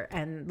teacher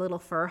and Little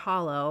Fur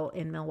Hollow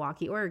in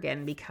Milwaukee,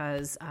 Oregon,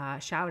 because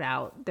shout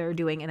out, they're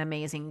doing an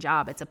amazing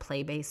job. It's a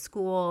play-based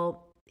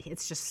school.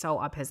 It's just so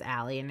up his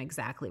alley and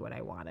exactly what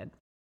I wanted.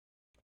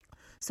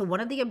 So one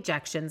of the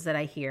objections that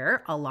I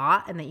hear a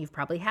lot, and that you've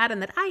probably had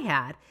and that I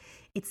had,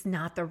 it's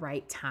not the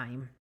right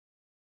time,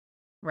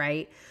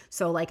 right?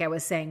 So like I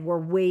was saying, we're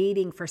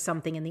waiting for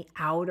something in the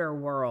outer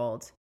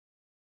world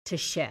to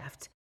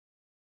shift,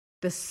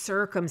 the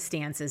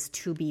circumstances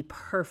to be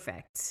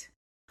perfect.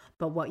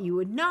 But what you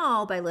would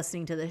know by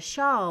listening to the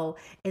show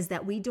is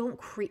that we don't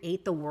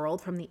create the world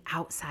from the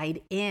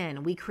outside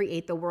in. We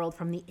create the world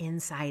from the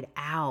inside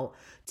out.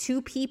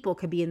 2 people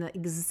could be in the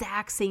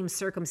exact same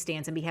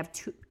circumstance and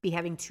be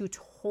having 2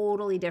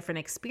 totally different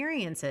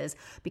experiences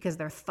because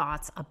their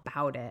thoughts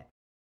about it.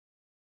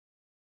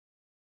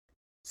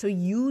 So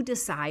you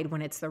decide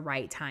when it's the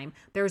right time.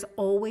 There's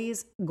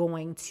always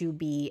going to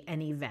be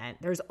an event.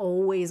 There's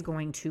always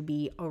going to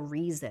be a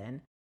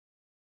reason.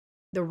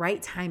 The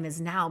right time is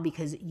now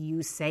because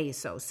you say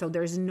so. So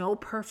there's no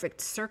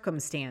perfect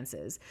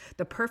circumstances.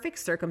 The perfect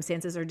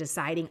circumstances are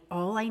deciding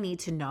all I need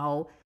to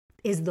know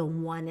is the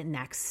one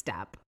next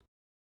step.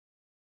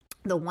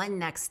 The one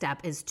next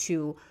step is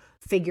to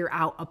figure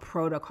out a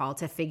protocol,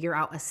 to figure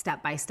out a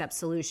step-by-step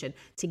solution,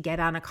 to get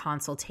on a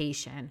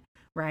consultation,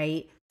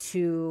 right?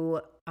 To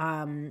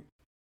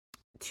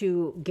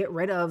get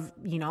rid of,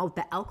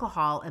 the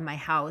alcohol in my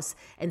house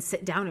and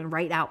sit down and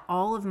write out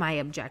all of my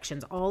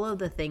objections, all of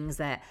the things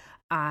that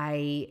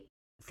I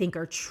think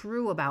are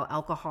true about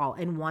alcohol,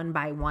 and one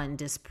by one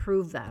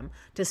disprove them,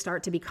 to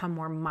start to become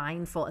more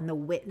mindful in the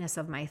witness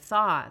of my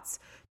thoughts,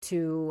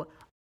 to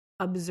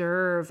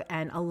observe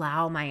and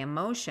allow my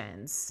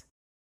emotions.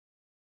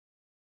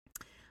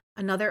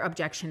 Another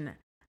objection,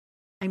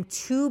 I'm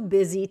too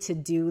busy to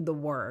do the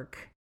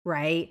work,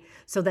 right?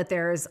 So that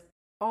there's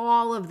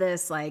all of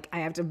this, like I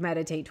have to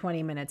meditate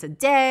 20 minutes a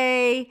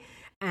day,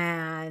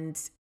 and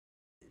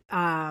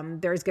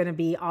there's going to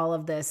be all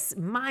of this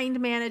mind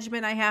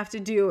management I have to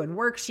do, and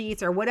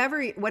worksheets, or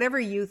whatever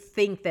you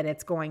think that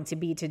it's going to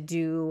be to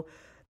do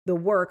the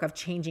work of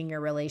changing your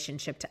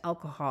relationship to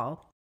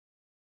alcohol.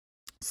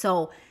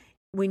 So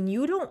when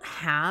you don't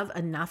have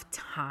enough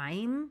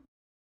time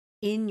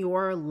in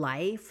your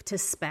life to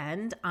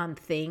spend on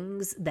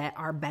things that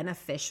are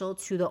beneficial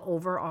to the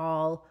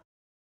overall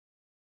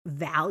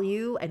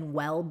value and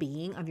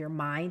well-being of your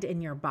mind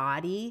and your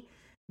body,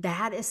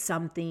 that is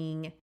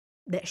something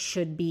that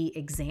should be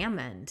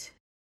examined,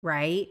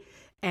 right?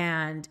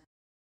 And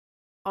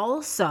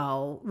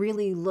also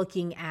really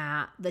looking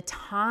at the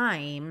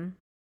time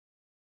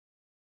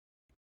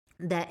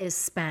that is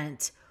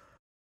spent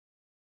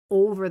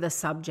over the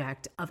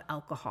subject of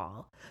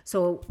alcohol.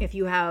 So if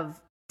you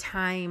have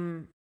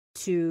time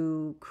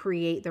to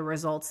create the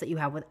results that you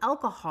have with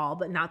alcohol,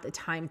 but not the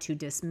time to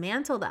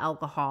dismantle the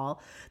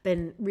alcohol,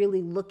 then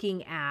really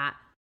looking at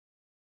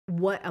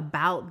what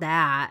about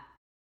that,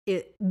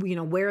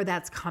 where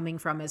that's coming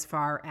from as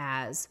far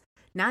as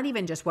not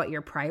even just what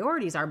your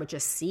priorities are, but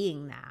just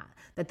seeing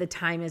that the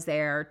time is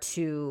there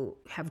to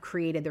have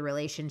created the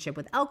relationship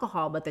with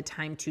alcohol, but the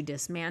time to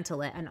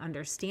dismantle it and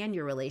understand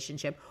your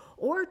relationship,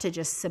 or to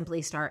just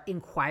simply start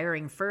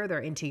inquiring further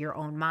into your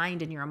own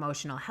mind and your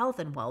emotional health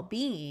and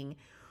well-being.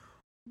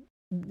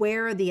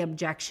 Where are the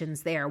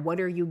objections there? What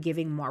are you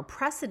giving more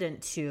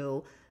precedent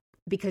to?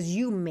 Because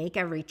you make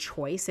every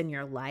choice in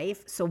your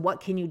life. So what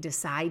can you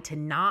decide to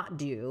not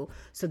do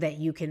so that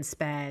you can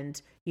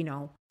spend,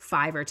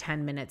 5 or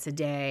 10 minutes a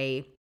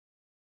day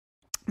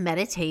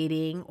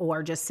meditating,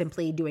 or just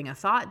simply doing a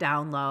thought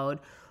download,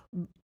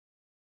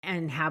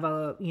 and have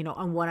a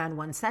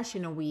one-on-one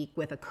session a week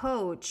with a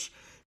coach?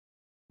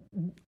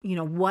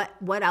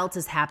 What else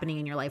is happening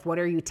in your life? What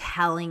are you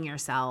telling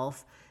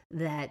yourself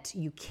that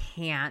you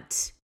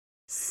can't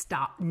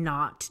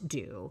not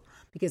do?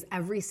 Because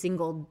every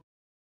single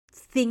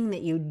thing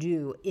that you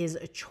do is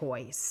a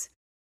choice,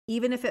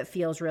 even if it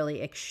feels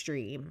really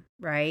extreme,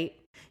 right?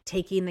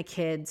 Taking the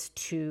kids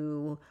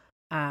to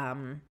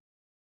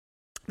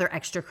their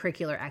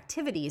extracurricular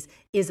activities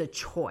is a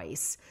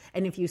choice.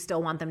 And if you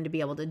still want them to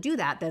be able to do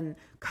that, then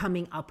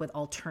coming up with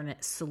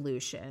alternate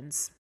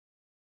solutions.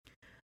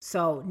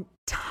 So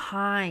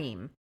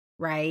time,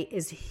 right,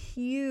 is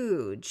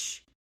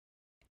huge.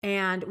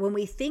 And when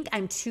we think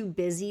I'm too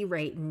busy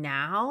right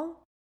now,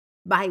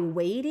 by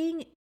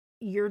waiting,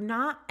 you're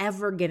not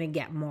ever going to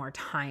get more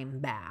time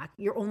back.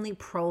 You're only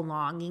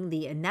prolonging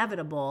the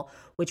inevitable,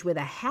 which with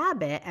a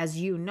habit, as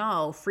you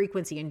know,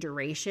 frequency and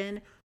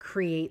duration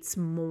creates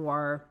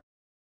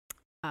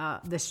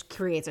this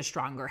creates a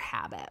stronger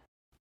habit.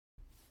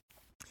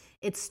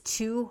 It's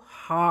too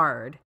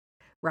hard,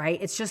 right?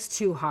 It's just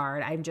too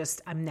hard.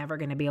 I'm never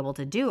going to be able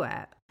to do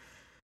it.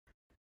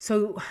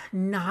 So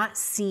not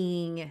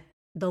seeing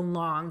the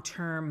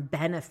long-term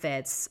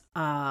benefits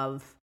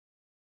of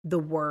the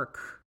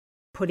work,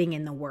 putting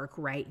in the work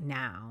right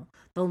now,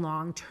 the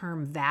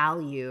long-term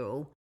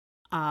value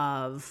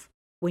of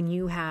when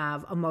you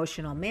have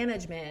emotional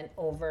management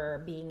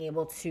over being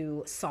able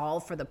to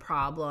solve for the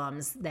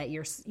problems that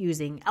you're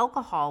using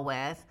alcohol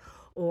with,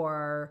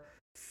 or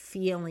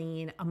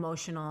feeling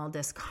emotional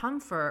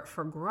discomfort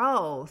for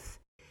growth,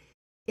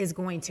 is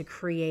going to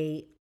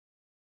create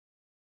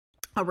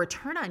a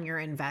return on your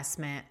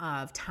investment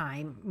of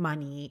time,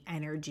 money,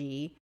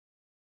 energy,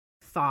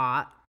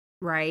 thought,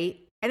 right?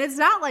 And it's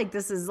not like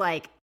this is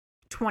like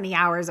 20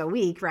 hours a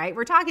week, right?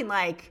 We're talking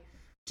like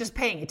just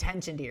paying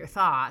attention to your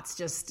thoughts,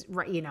 just,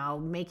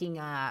 making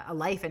a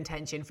life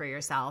intention for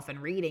yourself and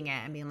reading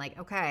it and being like,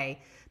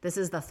 okay, this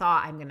is the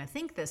thought I'm going to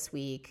think this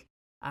week.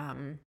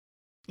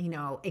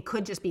 It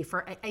could just be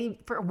for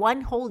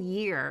one whole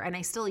year, and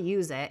I still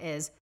use it,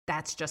 is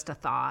that's just a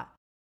thought.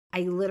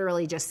 I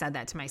literally just said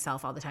that to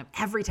myself all the time.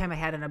 Every time I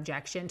had an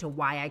objection to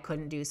why I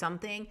couldn't do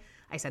something,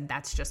 I said,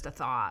 that's just a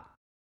thought.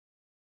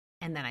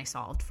 And then I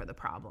solved for the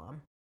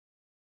problem.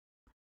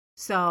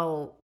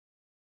 So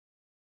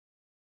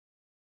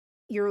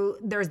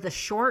there's the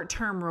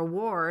short-term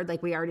reward,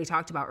 like we already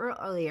talked about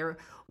earlier,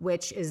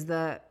 which is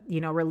the,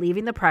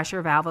 relieving the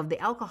pressure valve of the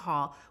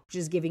alcohol, which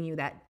is giving you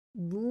that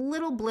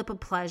little blip of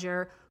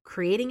pleasure,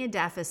 creating a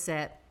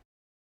deficit,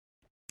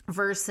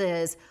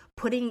 versus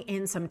putting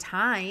in some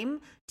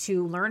time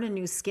to learn a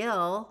new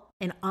skill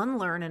and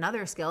unlearn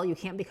another skill. You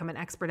can't become an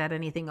expert at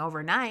anything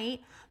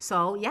overnight.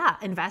 So yeah,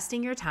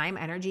 investing your time,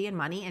 energy, and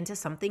money into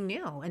something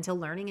new, into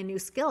learning a new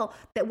skill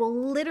that will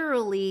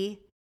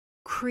literally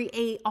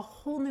create a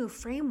whole new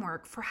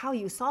framework for how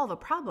you solve a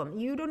problem.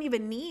 You don't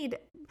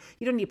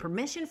need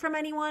permission from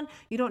anyone.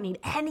 You don't need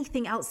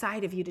anything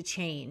outside of you to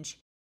change,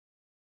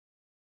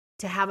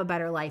 to have a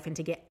better life and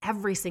to get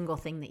every single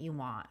thing that you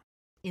want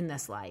in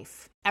this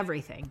life.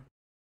 Everything.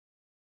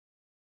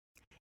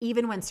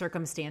 Even when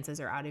circumstances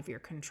are out of your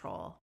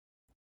control.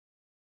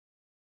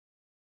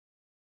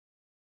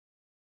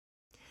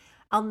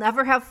 I'll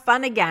never have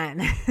fun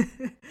again.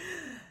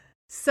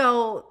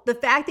 So the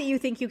fact that you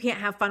think you can't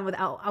have fun with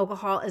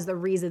alcohol is the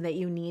reason that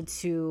you need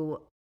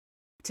to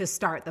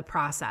start the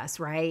process,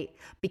 right?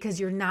 Because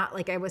you're not,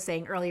 like I was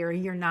saying earlier,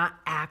 you're not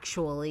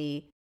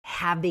actually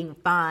having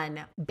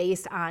fun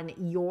based on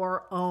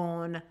your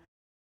own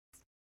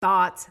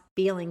thoughts,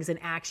 feelings, and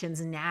actions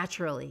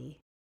naturally.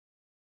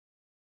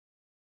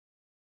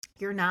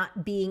 You're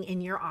not being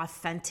in your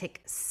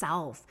authentic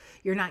self.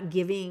 You're not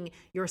giving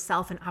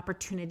yourself an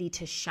opportunity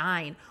to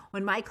shine.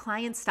 When my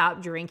clients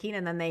stop drinking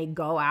and then they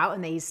go out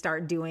and they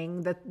start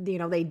doing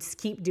they just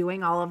keep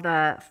doing all of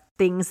the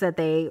things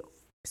that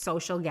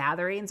social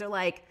gatherings are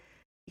like,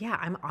 yeah,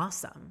 I'm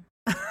awesome.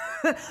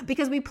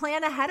 because we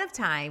plan ahead of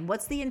time.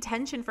 What's the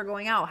intention for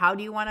going out? How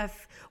do you want to,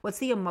 what's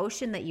the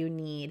emotion that you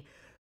need?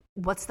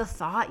 What's the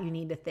thought you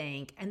need to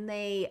think? And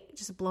they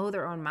just blow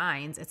their own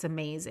minds. It's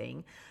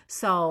amazing.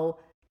 So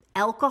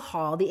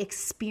alcohol, the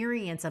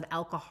experience of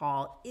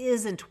alcohol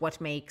isn't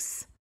what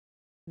makes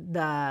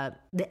the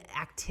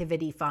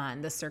activity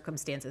fun, the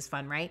circumstances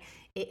fun, right?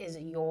 It is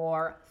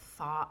your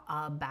thought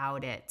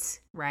about it,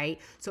 right?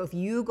 So if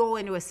you go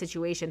into a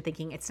situation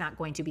thinking it's not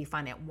going to be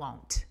fun, it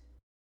won't.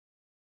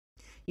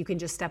 You can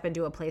just step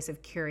into a place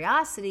of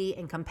curiosity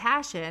and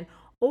compassion,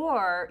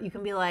 or you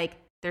can be like,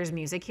 there's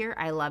music here.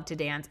 I love to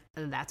dance.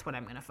 That's what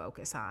I'm going to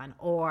focus on.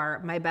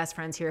 Or my best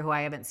friend's here who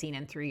I haven't seen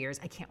in 3 years.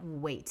 I can't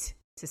wait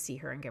to see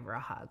her and give her a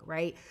hug,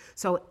 right?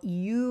 So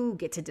you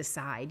get to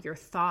decide. Your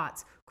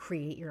thoughts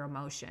create your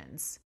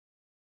emotions.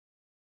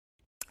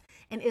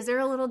 And is there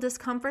a little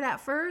discomfort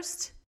at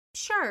first?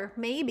 Sure,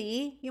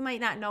 maybe. You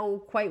might not know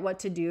quite what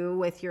to do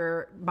with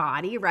your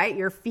body, right?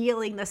 You're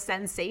feeling the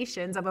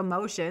sensations of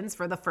emotions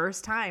for the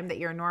first time that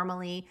you're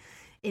normally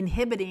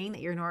inhibiting,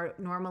 that you're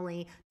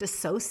normally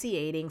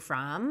dissociating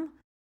from.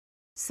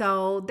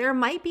 So there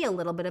might be a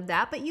little bit of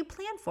that, but you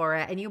plan for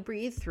it and you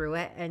breathe through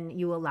it and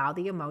you allow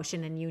the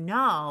emotion, and you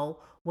know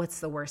what's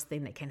the worst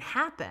thing that can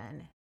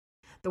happen.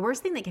 The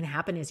worst thing that can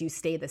happen is you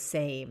stay the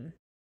same.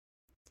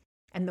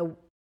 And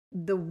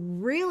the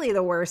really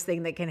the worst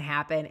thing that can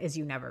happen is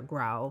you never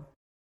grow.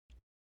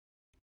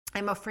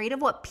 I'm afraid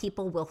of what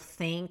people will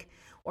think,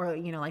 or,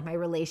 like my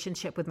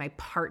relationship with my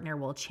partner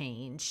will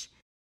change.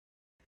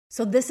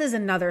 So this is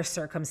another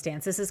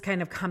circumstance. This is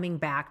kind of coming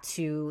back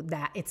to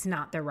that it's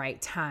not the right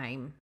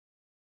time.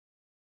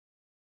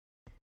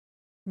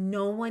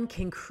 No one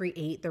can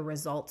create the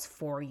results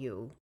for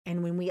you.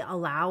 And when we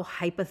allow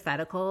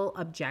hypothetical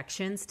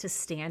objections to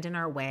stand in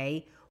our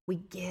way, we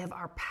give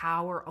our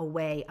power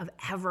away of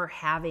ever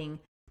having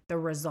the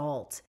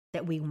result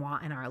that we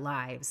want in our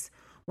lives.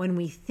 When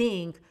we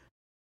think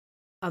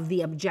of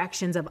the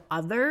objections of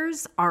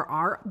others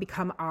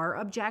become our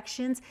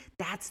objections,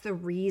 that's the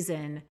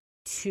reason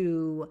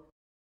to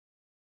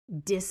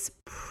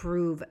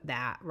disprove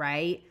that,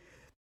 right?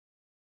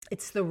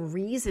 It's the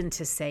reason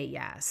to say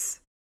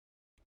yes,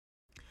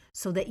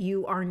 so that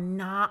you are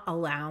not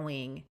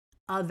allowing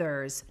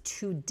others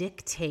to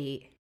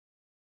dictate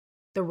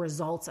the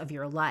results of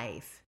your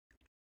life.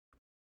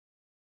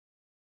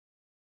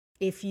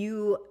 If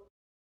you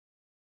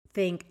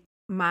think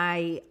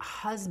my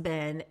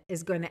husband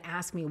is going to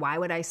ask me, why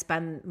would I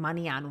spend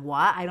money on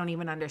what? I don't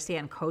even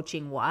understand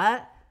coaching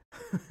what?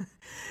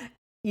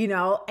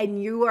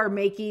 And you are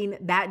making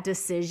that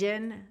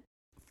decision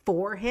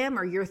for him,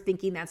 or you're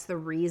thinking that's the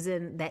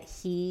reason that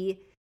he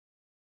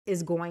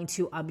is going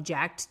to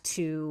object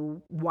to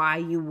why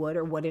you would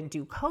or wouldn't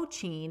do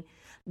coaching,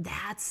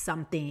 that's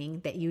something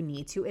that you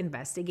need to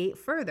investigate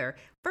further.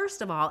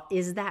 First of all,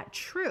 is that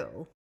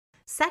true?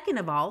 Second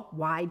of all,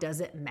 why does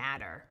it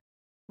matter,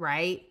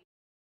 right?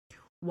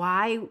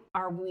 Why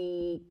are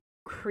we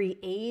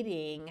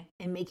creating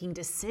and making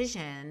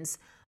decisions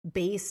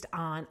based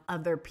on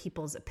other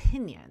people's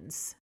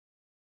opinions?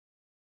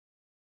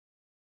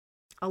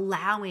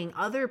 Allowing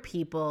other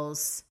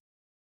people's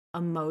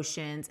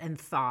emotions and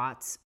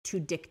thoughts to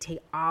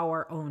dictate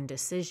our own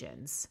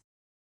decisions.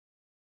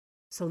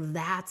 So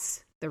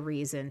that's the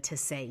reason to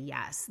say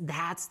yes.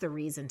 That's the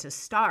reason to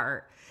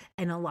start.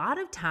 And a lot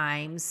of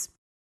times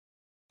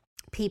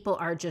people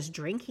are just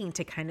drinking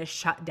to kind of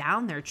shut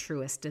down their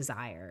truest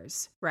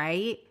desires,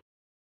 right?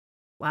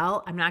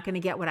 Well, I'm not going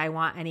to get what I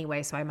want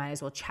anyway, so I might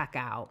as well check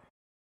out.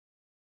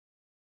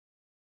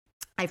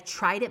 I've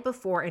tried it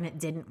before and it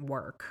didn't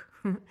work.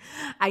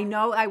 I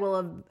know I will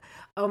have,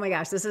 oh my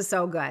gosh, this is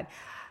so good.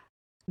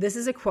 This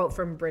is a quote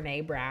from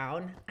Brené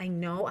Brown. I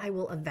know I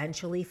will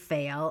eventually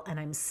fail and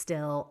I'm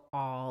still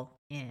all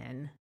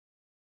in.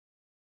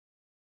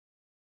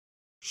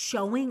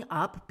 Showing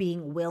up,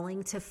 being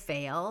willing to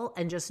fail,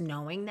 and just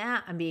knowing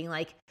that and being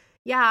like,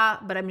 yeah,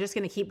 but I'm just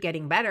going to keep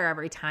getting better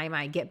every time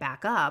I get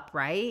back up,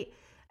 right?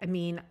 I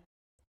mean,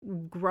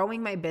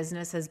 growing my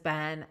business has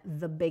been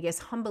the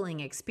biggest humbling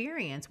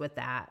experience with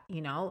that.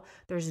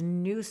 There's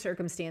new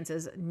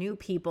circumstances, new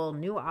people,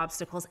 new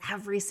obstacles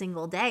every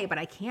single day, but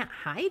I can't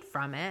hide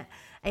from it.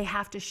 I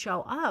have to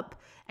show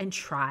up and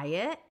try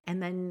it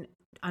and then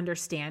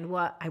understand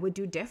what I would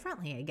do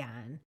differently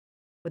again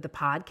with the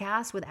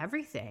podcast, with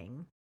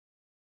everything.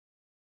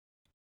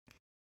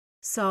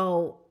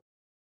 So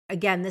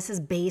again, this is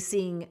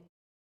basing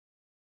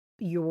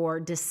your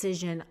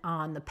decision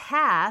on the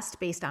past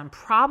based on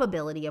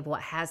probability of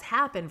what has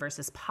happened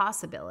versus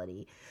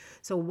possibility.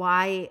 So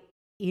why,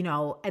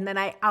 and then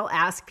I'll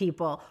ask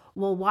people,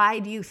 well, why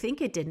do you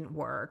think it didn't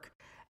work?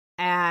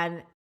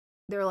 And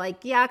they're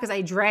like, yeah, because I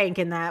drank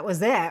and that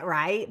was it,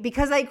 right?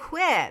 Because I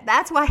quit.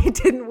 That's why it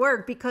didn't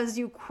work, because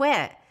you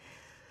quit.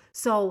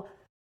 So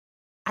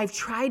I've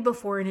tried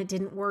before and it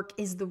didn't work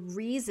is the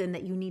reason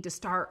that you need to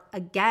start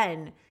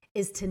again,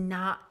 is to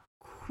not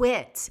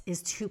quit,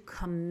 is to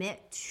commit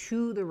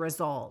to the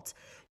result.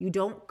 You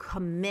don't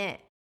commit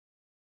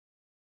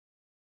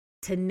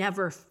to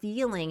never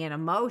feeling an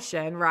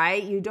emotion,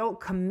 right? You don't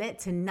commit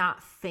to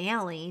not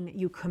failing,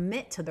 you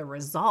commit to the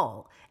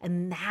result.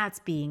 And that's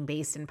being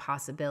based in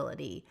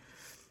possibility.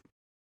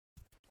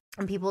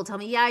 And people will tell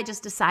me, yeah, I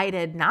just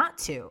decided not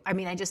to. I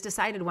just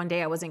decided one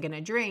day I wasn't going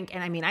to drink.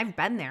 And I've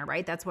been there,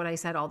 right? That's what I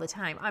said all the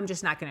time. I'm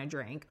just not going to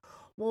drink.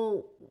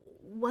 Well,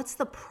 what's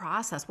the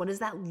process? What does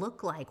that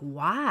look like?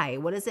 Why?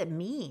 What does it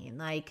mean?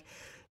 Like,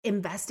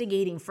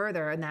 investigating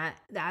further. And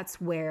that's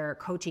where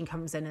coaching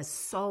comes in, is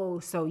so,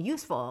 so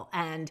useful.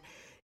 And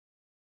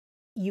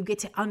you get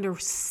to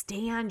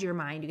understand your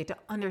mind. You get to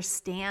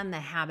understand the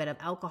habit of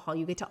alcohol.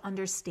 You get to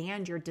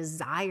understand your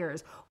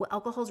desires, what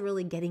alcohol is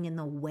really getting in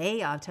the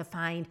way of, to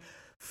find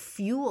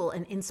fuel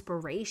and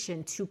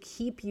inspiration to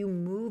keep you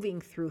moving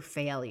through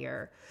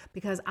failure.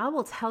 Because I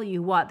will tell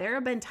you what, there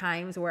have been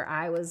times where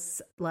I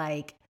was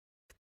like,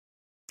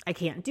 I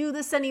can't do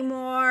this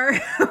anymore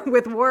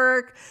with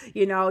work,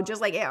 just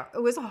like it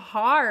was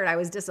hard. I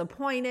was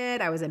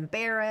disappointed. I was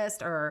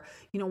embarrassed, or,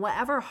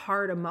 whatever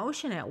hard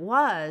emotion it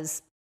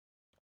was.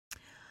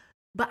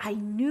 But I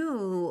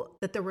knew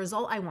that the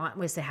result I want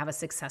was to have a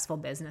successful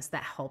business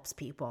that helps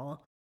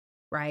people,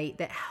 right?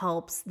 That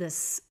helps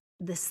this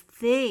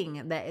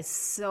thing that is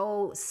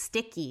so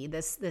sticky,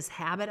 this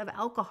habit of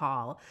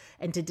alcohol,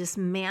 and to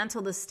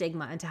dismantle the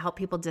stigma and to help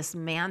people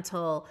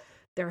dismantle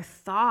their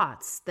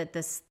thoughts that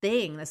this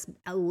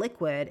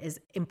liquid is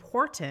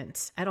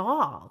important at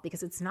all,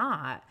 because it's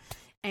not.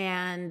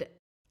 And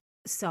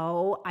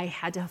so I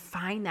had to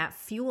find that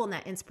fuel and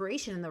that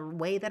inspiration. And the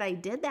way that I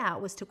did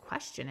that was to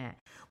question it,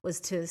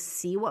 was to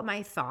see what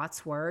my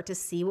thoughts were, to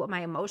see what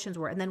my emotions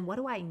were. And then what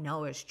do I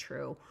know is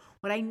true?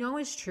 What I know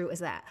is true is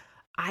that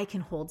I can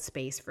hold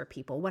space for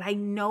people. What I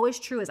know is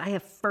true is I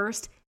have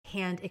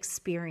firsthand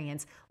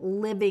experience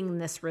living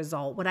this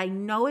result. What I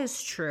know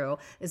is true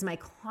is my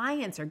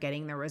clients are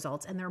getting their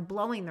results and they're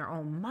blowing their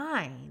own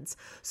minds.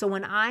 So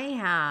when I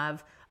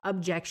have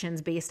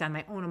objections based on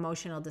my own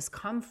emotional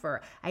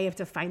discomfort, I have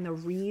to find the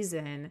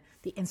reason,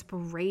 the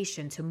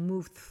inspiration to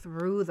move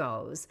through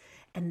those.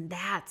 And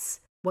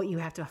that's what you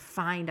have to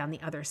find on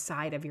the other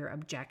side of your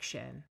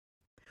objection.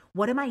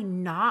 What am I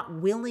not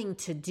willing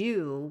to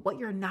do? What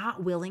you're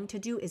not willing to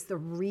do is the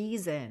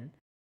reason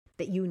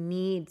that you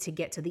need to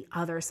get to the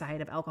other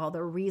side of alcohol,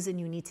 the reason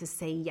you need to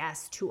say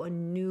yes to a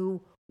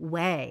new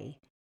way.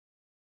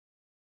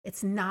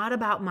 It's not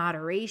about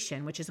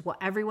moderation, which is what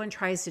everyone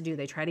tries to do.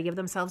 They try to give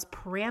themselves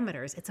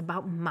parameters. It's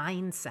about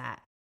mindset.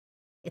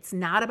 It's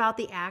not about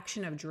the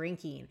action of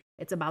drinking.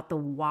 It's about the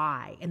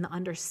why and the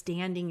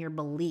understanding your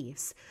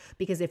beliefs.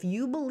 Because if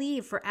you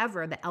believe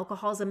forever that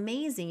alcohol is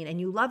amazing and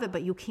you love it,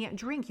 but you can't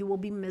drink, you will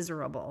be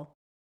miserable.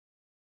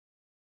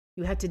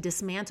 You have to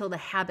dismantle the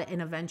habit,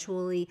 and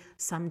eventually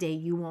someday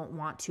you won't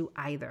want to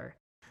either.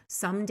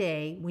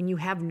 Someday when you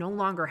no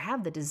longer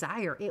have the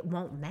desire, it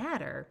won't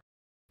matter.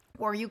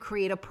 Or you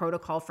create a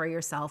protocol for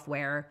yourself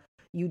where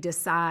you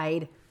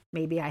decide,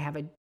 maybe I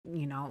have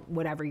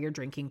whatever your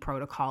drinking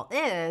protocol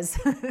is,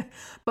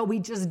 but we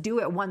just do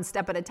it one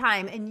step at a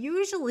time. And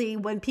usually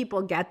when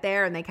people get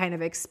there and they kind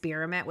of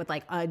experiment with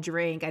like a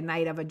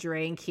night of a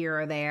drink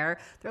here or there,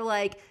 they're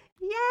like,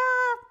 yeah,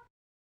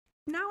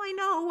 now I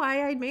know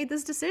why I made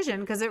this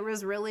decision, because it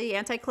was really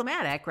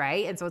anticlimactic,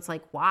 right? And so it's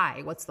like,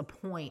 why? What's the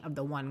point of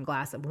the one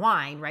glass of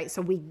wine, right?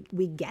 So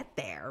we get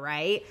there,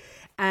 right?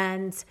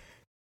 And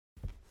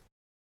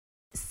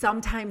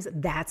sometimes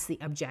that's the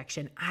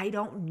objection. I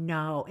don't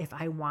know if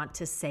I want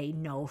to say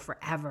no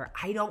forever.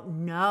 I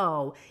don't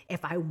know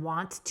if I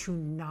want to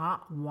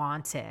not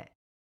want it.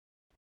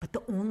 But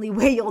the only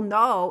way you'll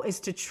know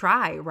is to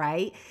try,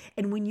 right?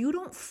 And when you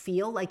don't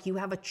feel like you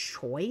have a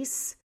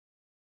choice,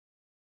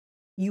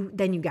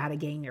 then you got to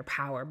gain your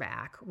power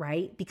back,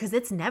 right? Because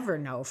it's never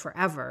no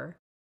forever.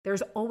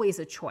 There's always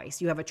a choice.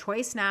 You have a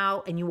choice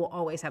now, and you will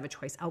always have a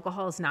choice.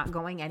 Alcohol is not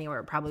going anywhere.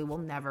 It probably will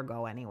never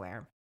go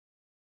anywhere.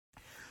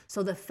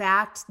 So the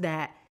fact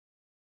that,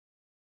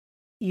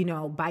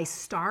 by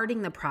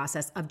starting the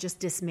process of just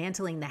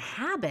dismantling the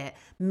habit,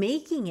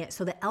 making it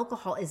so that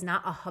alcohol is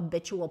not a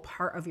habitual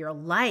part of your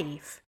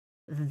life,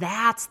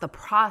 that's the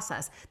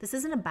process. This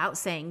isn't about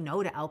saying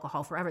no to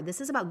alcohol forever.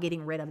 This is about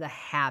getting rid of the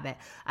habit,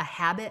 a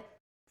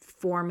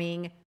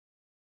habit-forming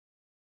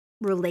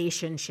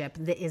relationship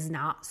that is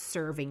not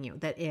serving you,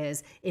 that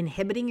is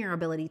inhibiting your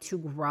ability to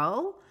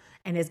grow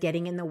and is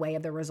getting in the way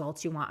of the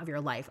results you want of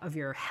your life, of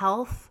your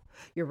health,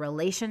 your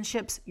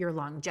relationships, your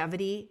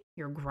longevity,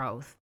 your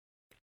growth.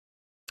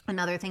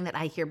 Another thing that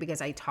I hear,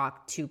 because I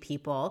talk to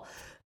people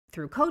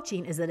through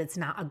coaching, is that it's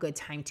not a good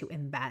time to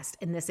invest.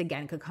 And this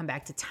again could come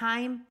back to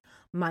time,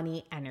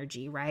 money,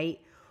 energy, right?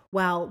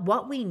 Well,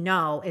 what we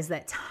know is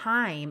that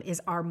time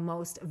is our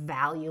most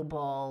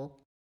valuable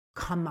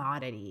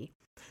commodity.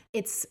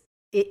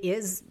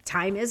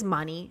 Time is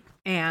money,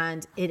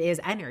 and it is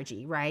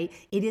energy, right?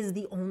 It is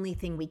the only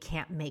thing we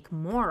can't make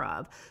more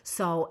of.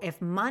 So if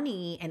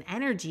money and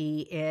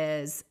energy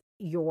is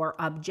your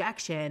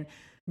objection,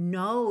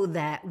 know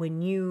that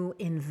when you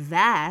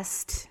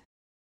invest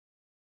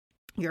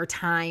your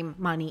time,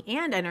 money,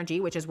 and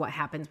energy, which is what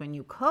happens when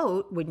you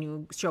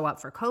show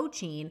up for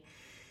coaching,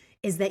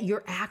 is that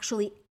you're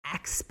actually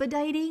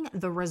expediting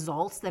the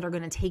results that are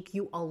going to take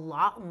you a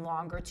lot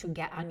longer to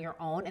get on your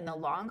own. And the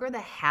longer the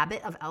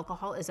habit of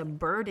alcohol is a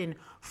burden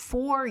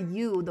for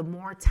you, the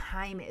more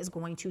time it is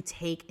going to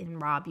take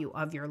and rob you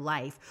of your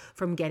life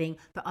from getting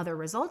the other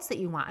results that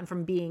you want and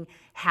from being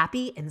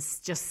happy and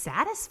just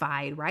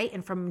satisfied, right?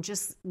 And from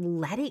just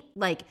letting,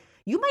 like,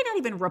 you might not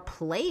even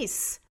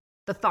replace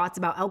the thoughts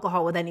about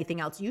alcohol with anything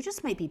else. You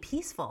just might be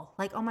peaceful.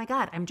 Like, oh my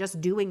God, I'm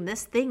just doing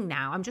this thing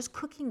now. I'm just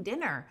cooking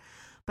dinner.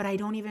 But I'm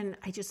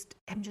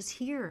just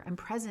here. I'm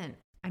present.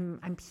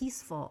 I'm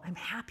peaceful. I'm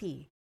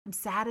happy. I'm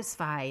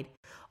satisfied.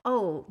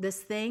 Oh, this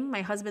thing,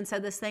 my husband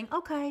said this thing.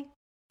 Okay,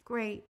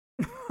 great.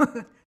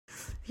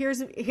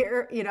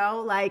 Here,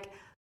 like,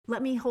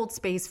 let me hold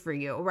space for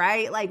you,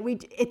 right? Like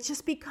it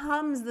just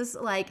becomes this,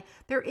 like,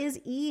 there is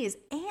ease.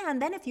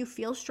 And then if you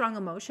feel strong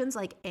emotions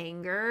like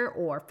anger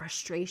or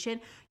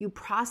frustration, you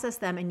process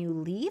them and you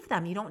leave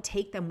them. You don't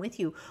take them with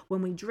you.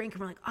 When we drink,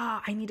 we're like, oh,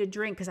 I need a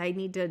drink because I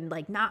need to,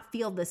 like, not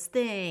feel this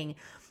thing.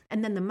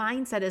 And then the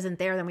mindset isn't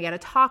there. Then we got to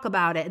talk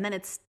about it. And then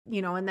it's,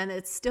 and then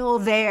it's still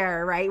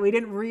there, right? We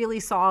didn't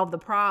really solve the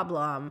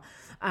problem.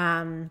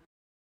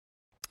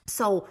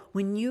 So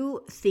when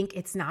you think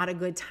it's not a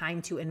good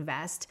time to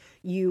invest,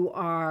 you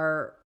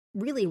are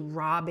really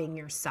robbing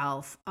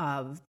yourself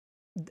of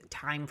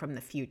time from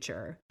the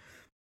future.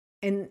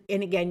 And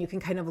again, you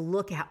can kind of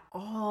look at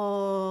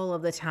all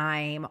of the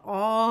time,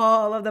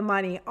 all of the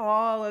money,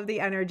 all of the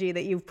energy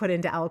that you've put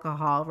into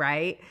alcohol,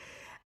 right?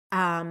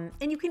 And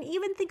you can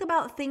even think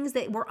about things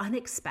that were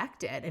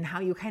unexpected and how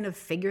you kind of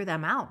figure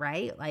them out,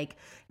 right? Like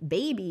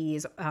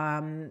babies,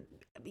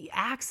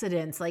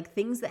 accidents, like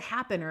things that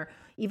happen, or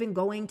even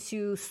going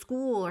to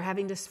school or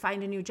having to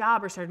find a new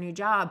job or start a new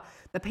job,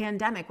 the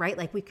pandemic, right?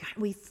 Like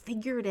we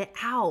figured it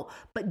out,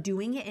 but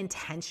doing it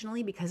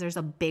intentionally because there's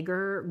a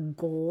bigger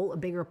goal, a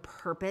bigger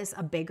purpose,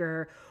 a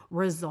bigger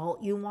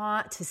result you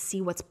want to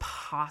see what's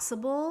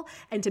possible,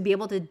 and to be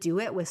able to do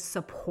it with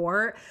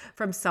support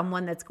from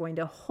someone that's going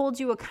to hold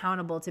you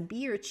accountable, to be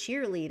your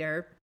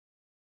cheerleader,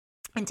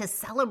 and to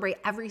celebrate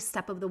every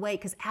step of the way.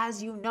 Because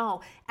as you know,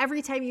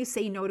 every time you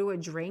say no to a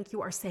drink,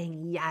 you are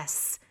saying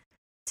yes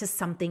to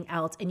something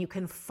else. And you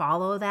can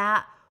follow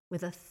that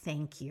with a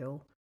thank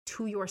you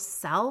to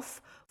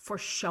yourself for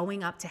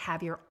showing up to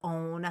have your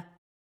own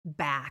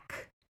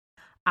back.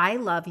 I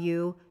love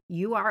you.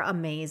 You are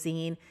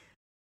amazing.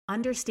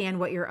 Understand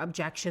what your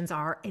objections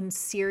are and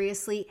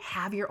seriously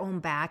have your own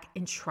back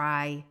and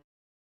try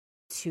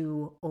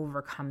to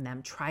overcome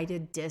them. Try to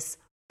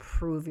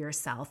disprove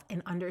yourself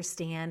and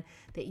understand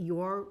that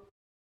your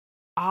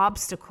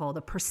obstacle,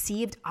 the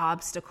perceived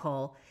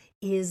obstacle,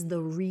 is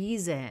the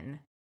reason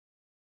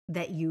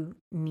that you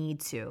need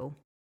to.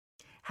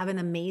 Have an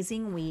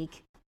amazing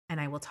week, and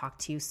I will talk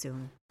to you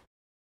soon.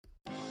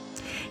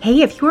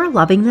 Hey, if you are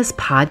loving this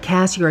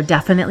podcast, you are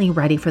definitely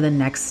ready for the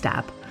next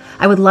step.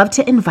 I would love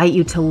to invite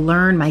you to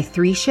learn my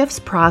 3 shifts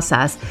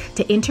process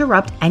to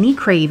interrupt any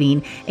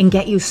craving and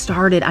get you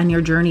started on your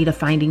journey to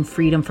finding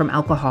freedom from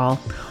alcohol.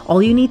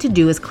 All you need to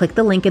do is click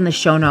the link in the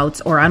show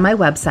notes or on my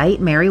website,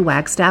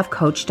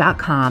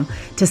 marywagstaffcoach.com,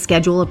 to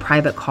schedule a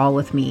private call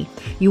with me.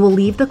 You will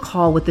leave the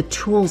call with the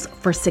tools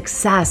for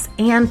success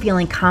and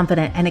feeling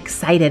confident and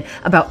excited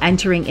about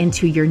entering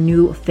into your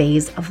new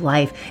phase of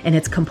life, and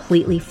it's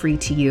completely free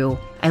to you.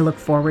 I look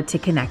forward to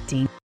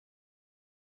connecting.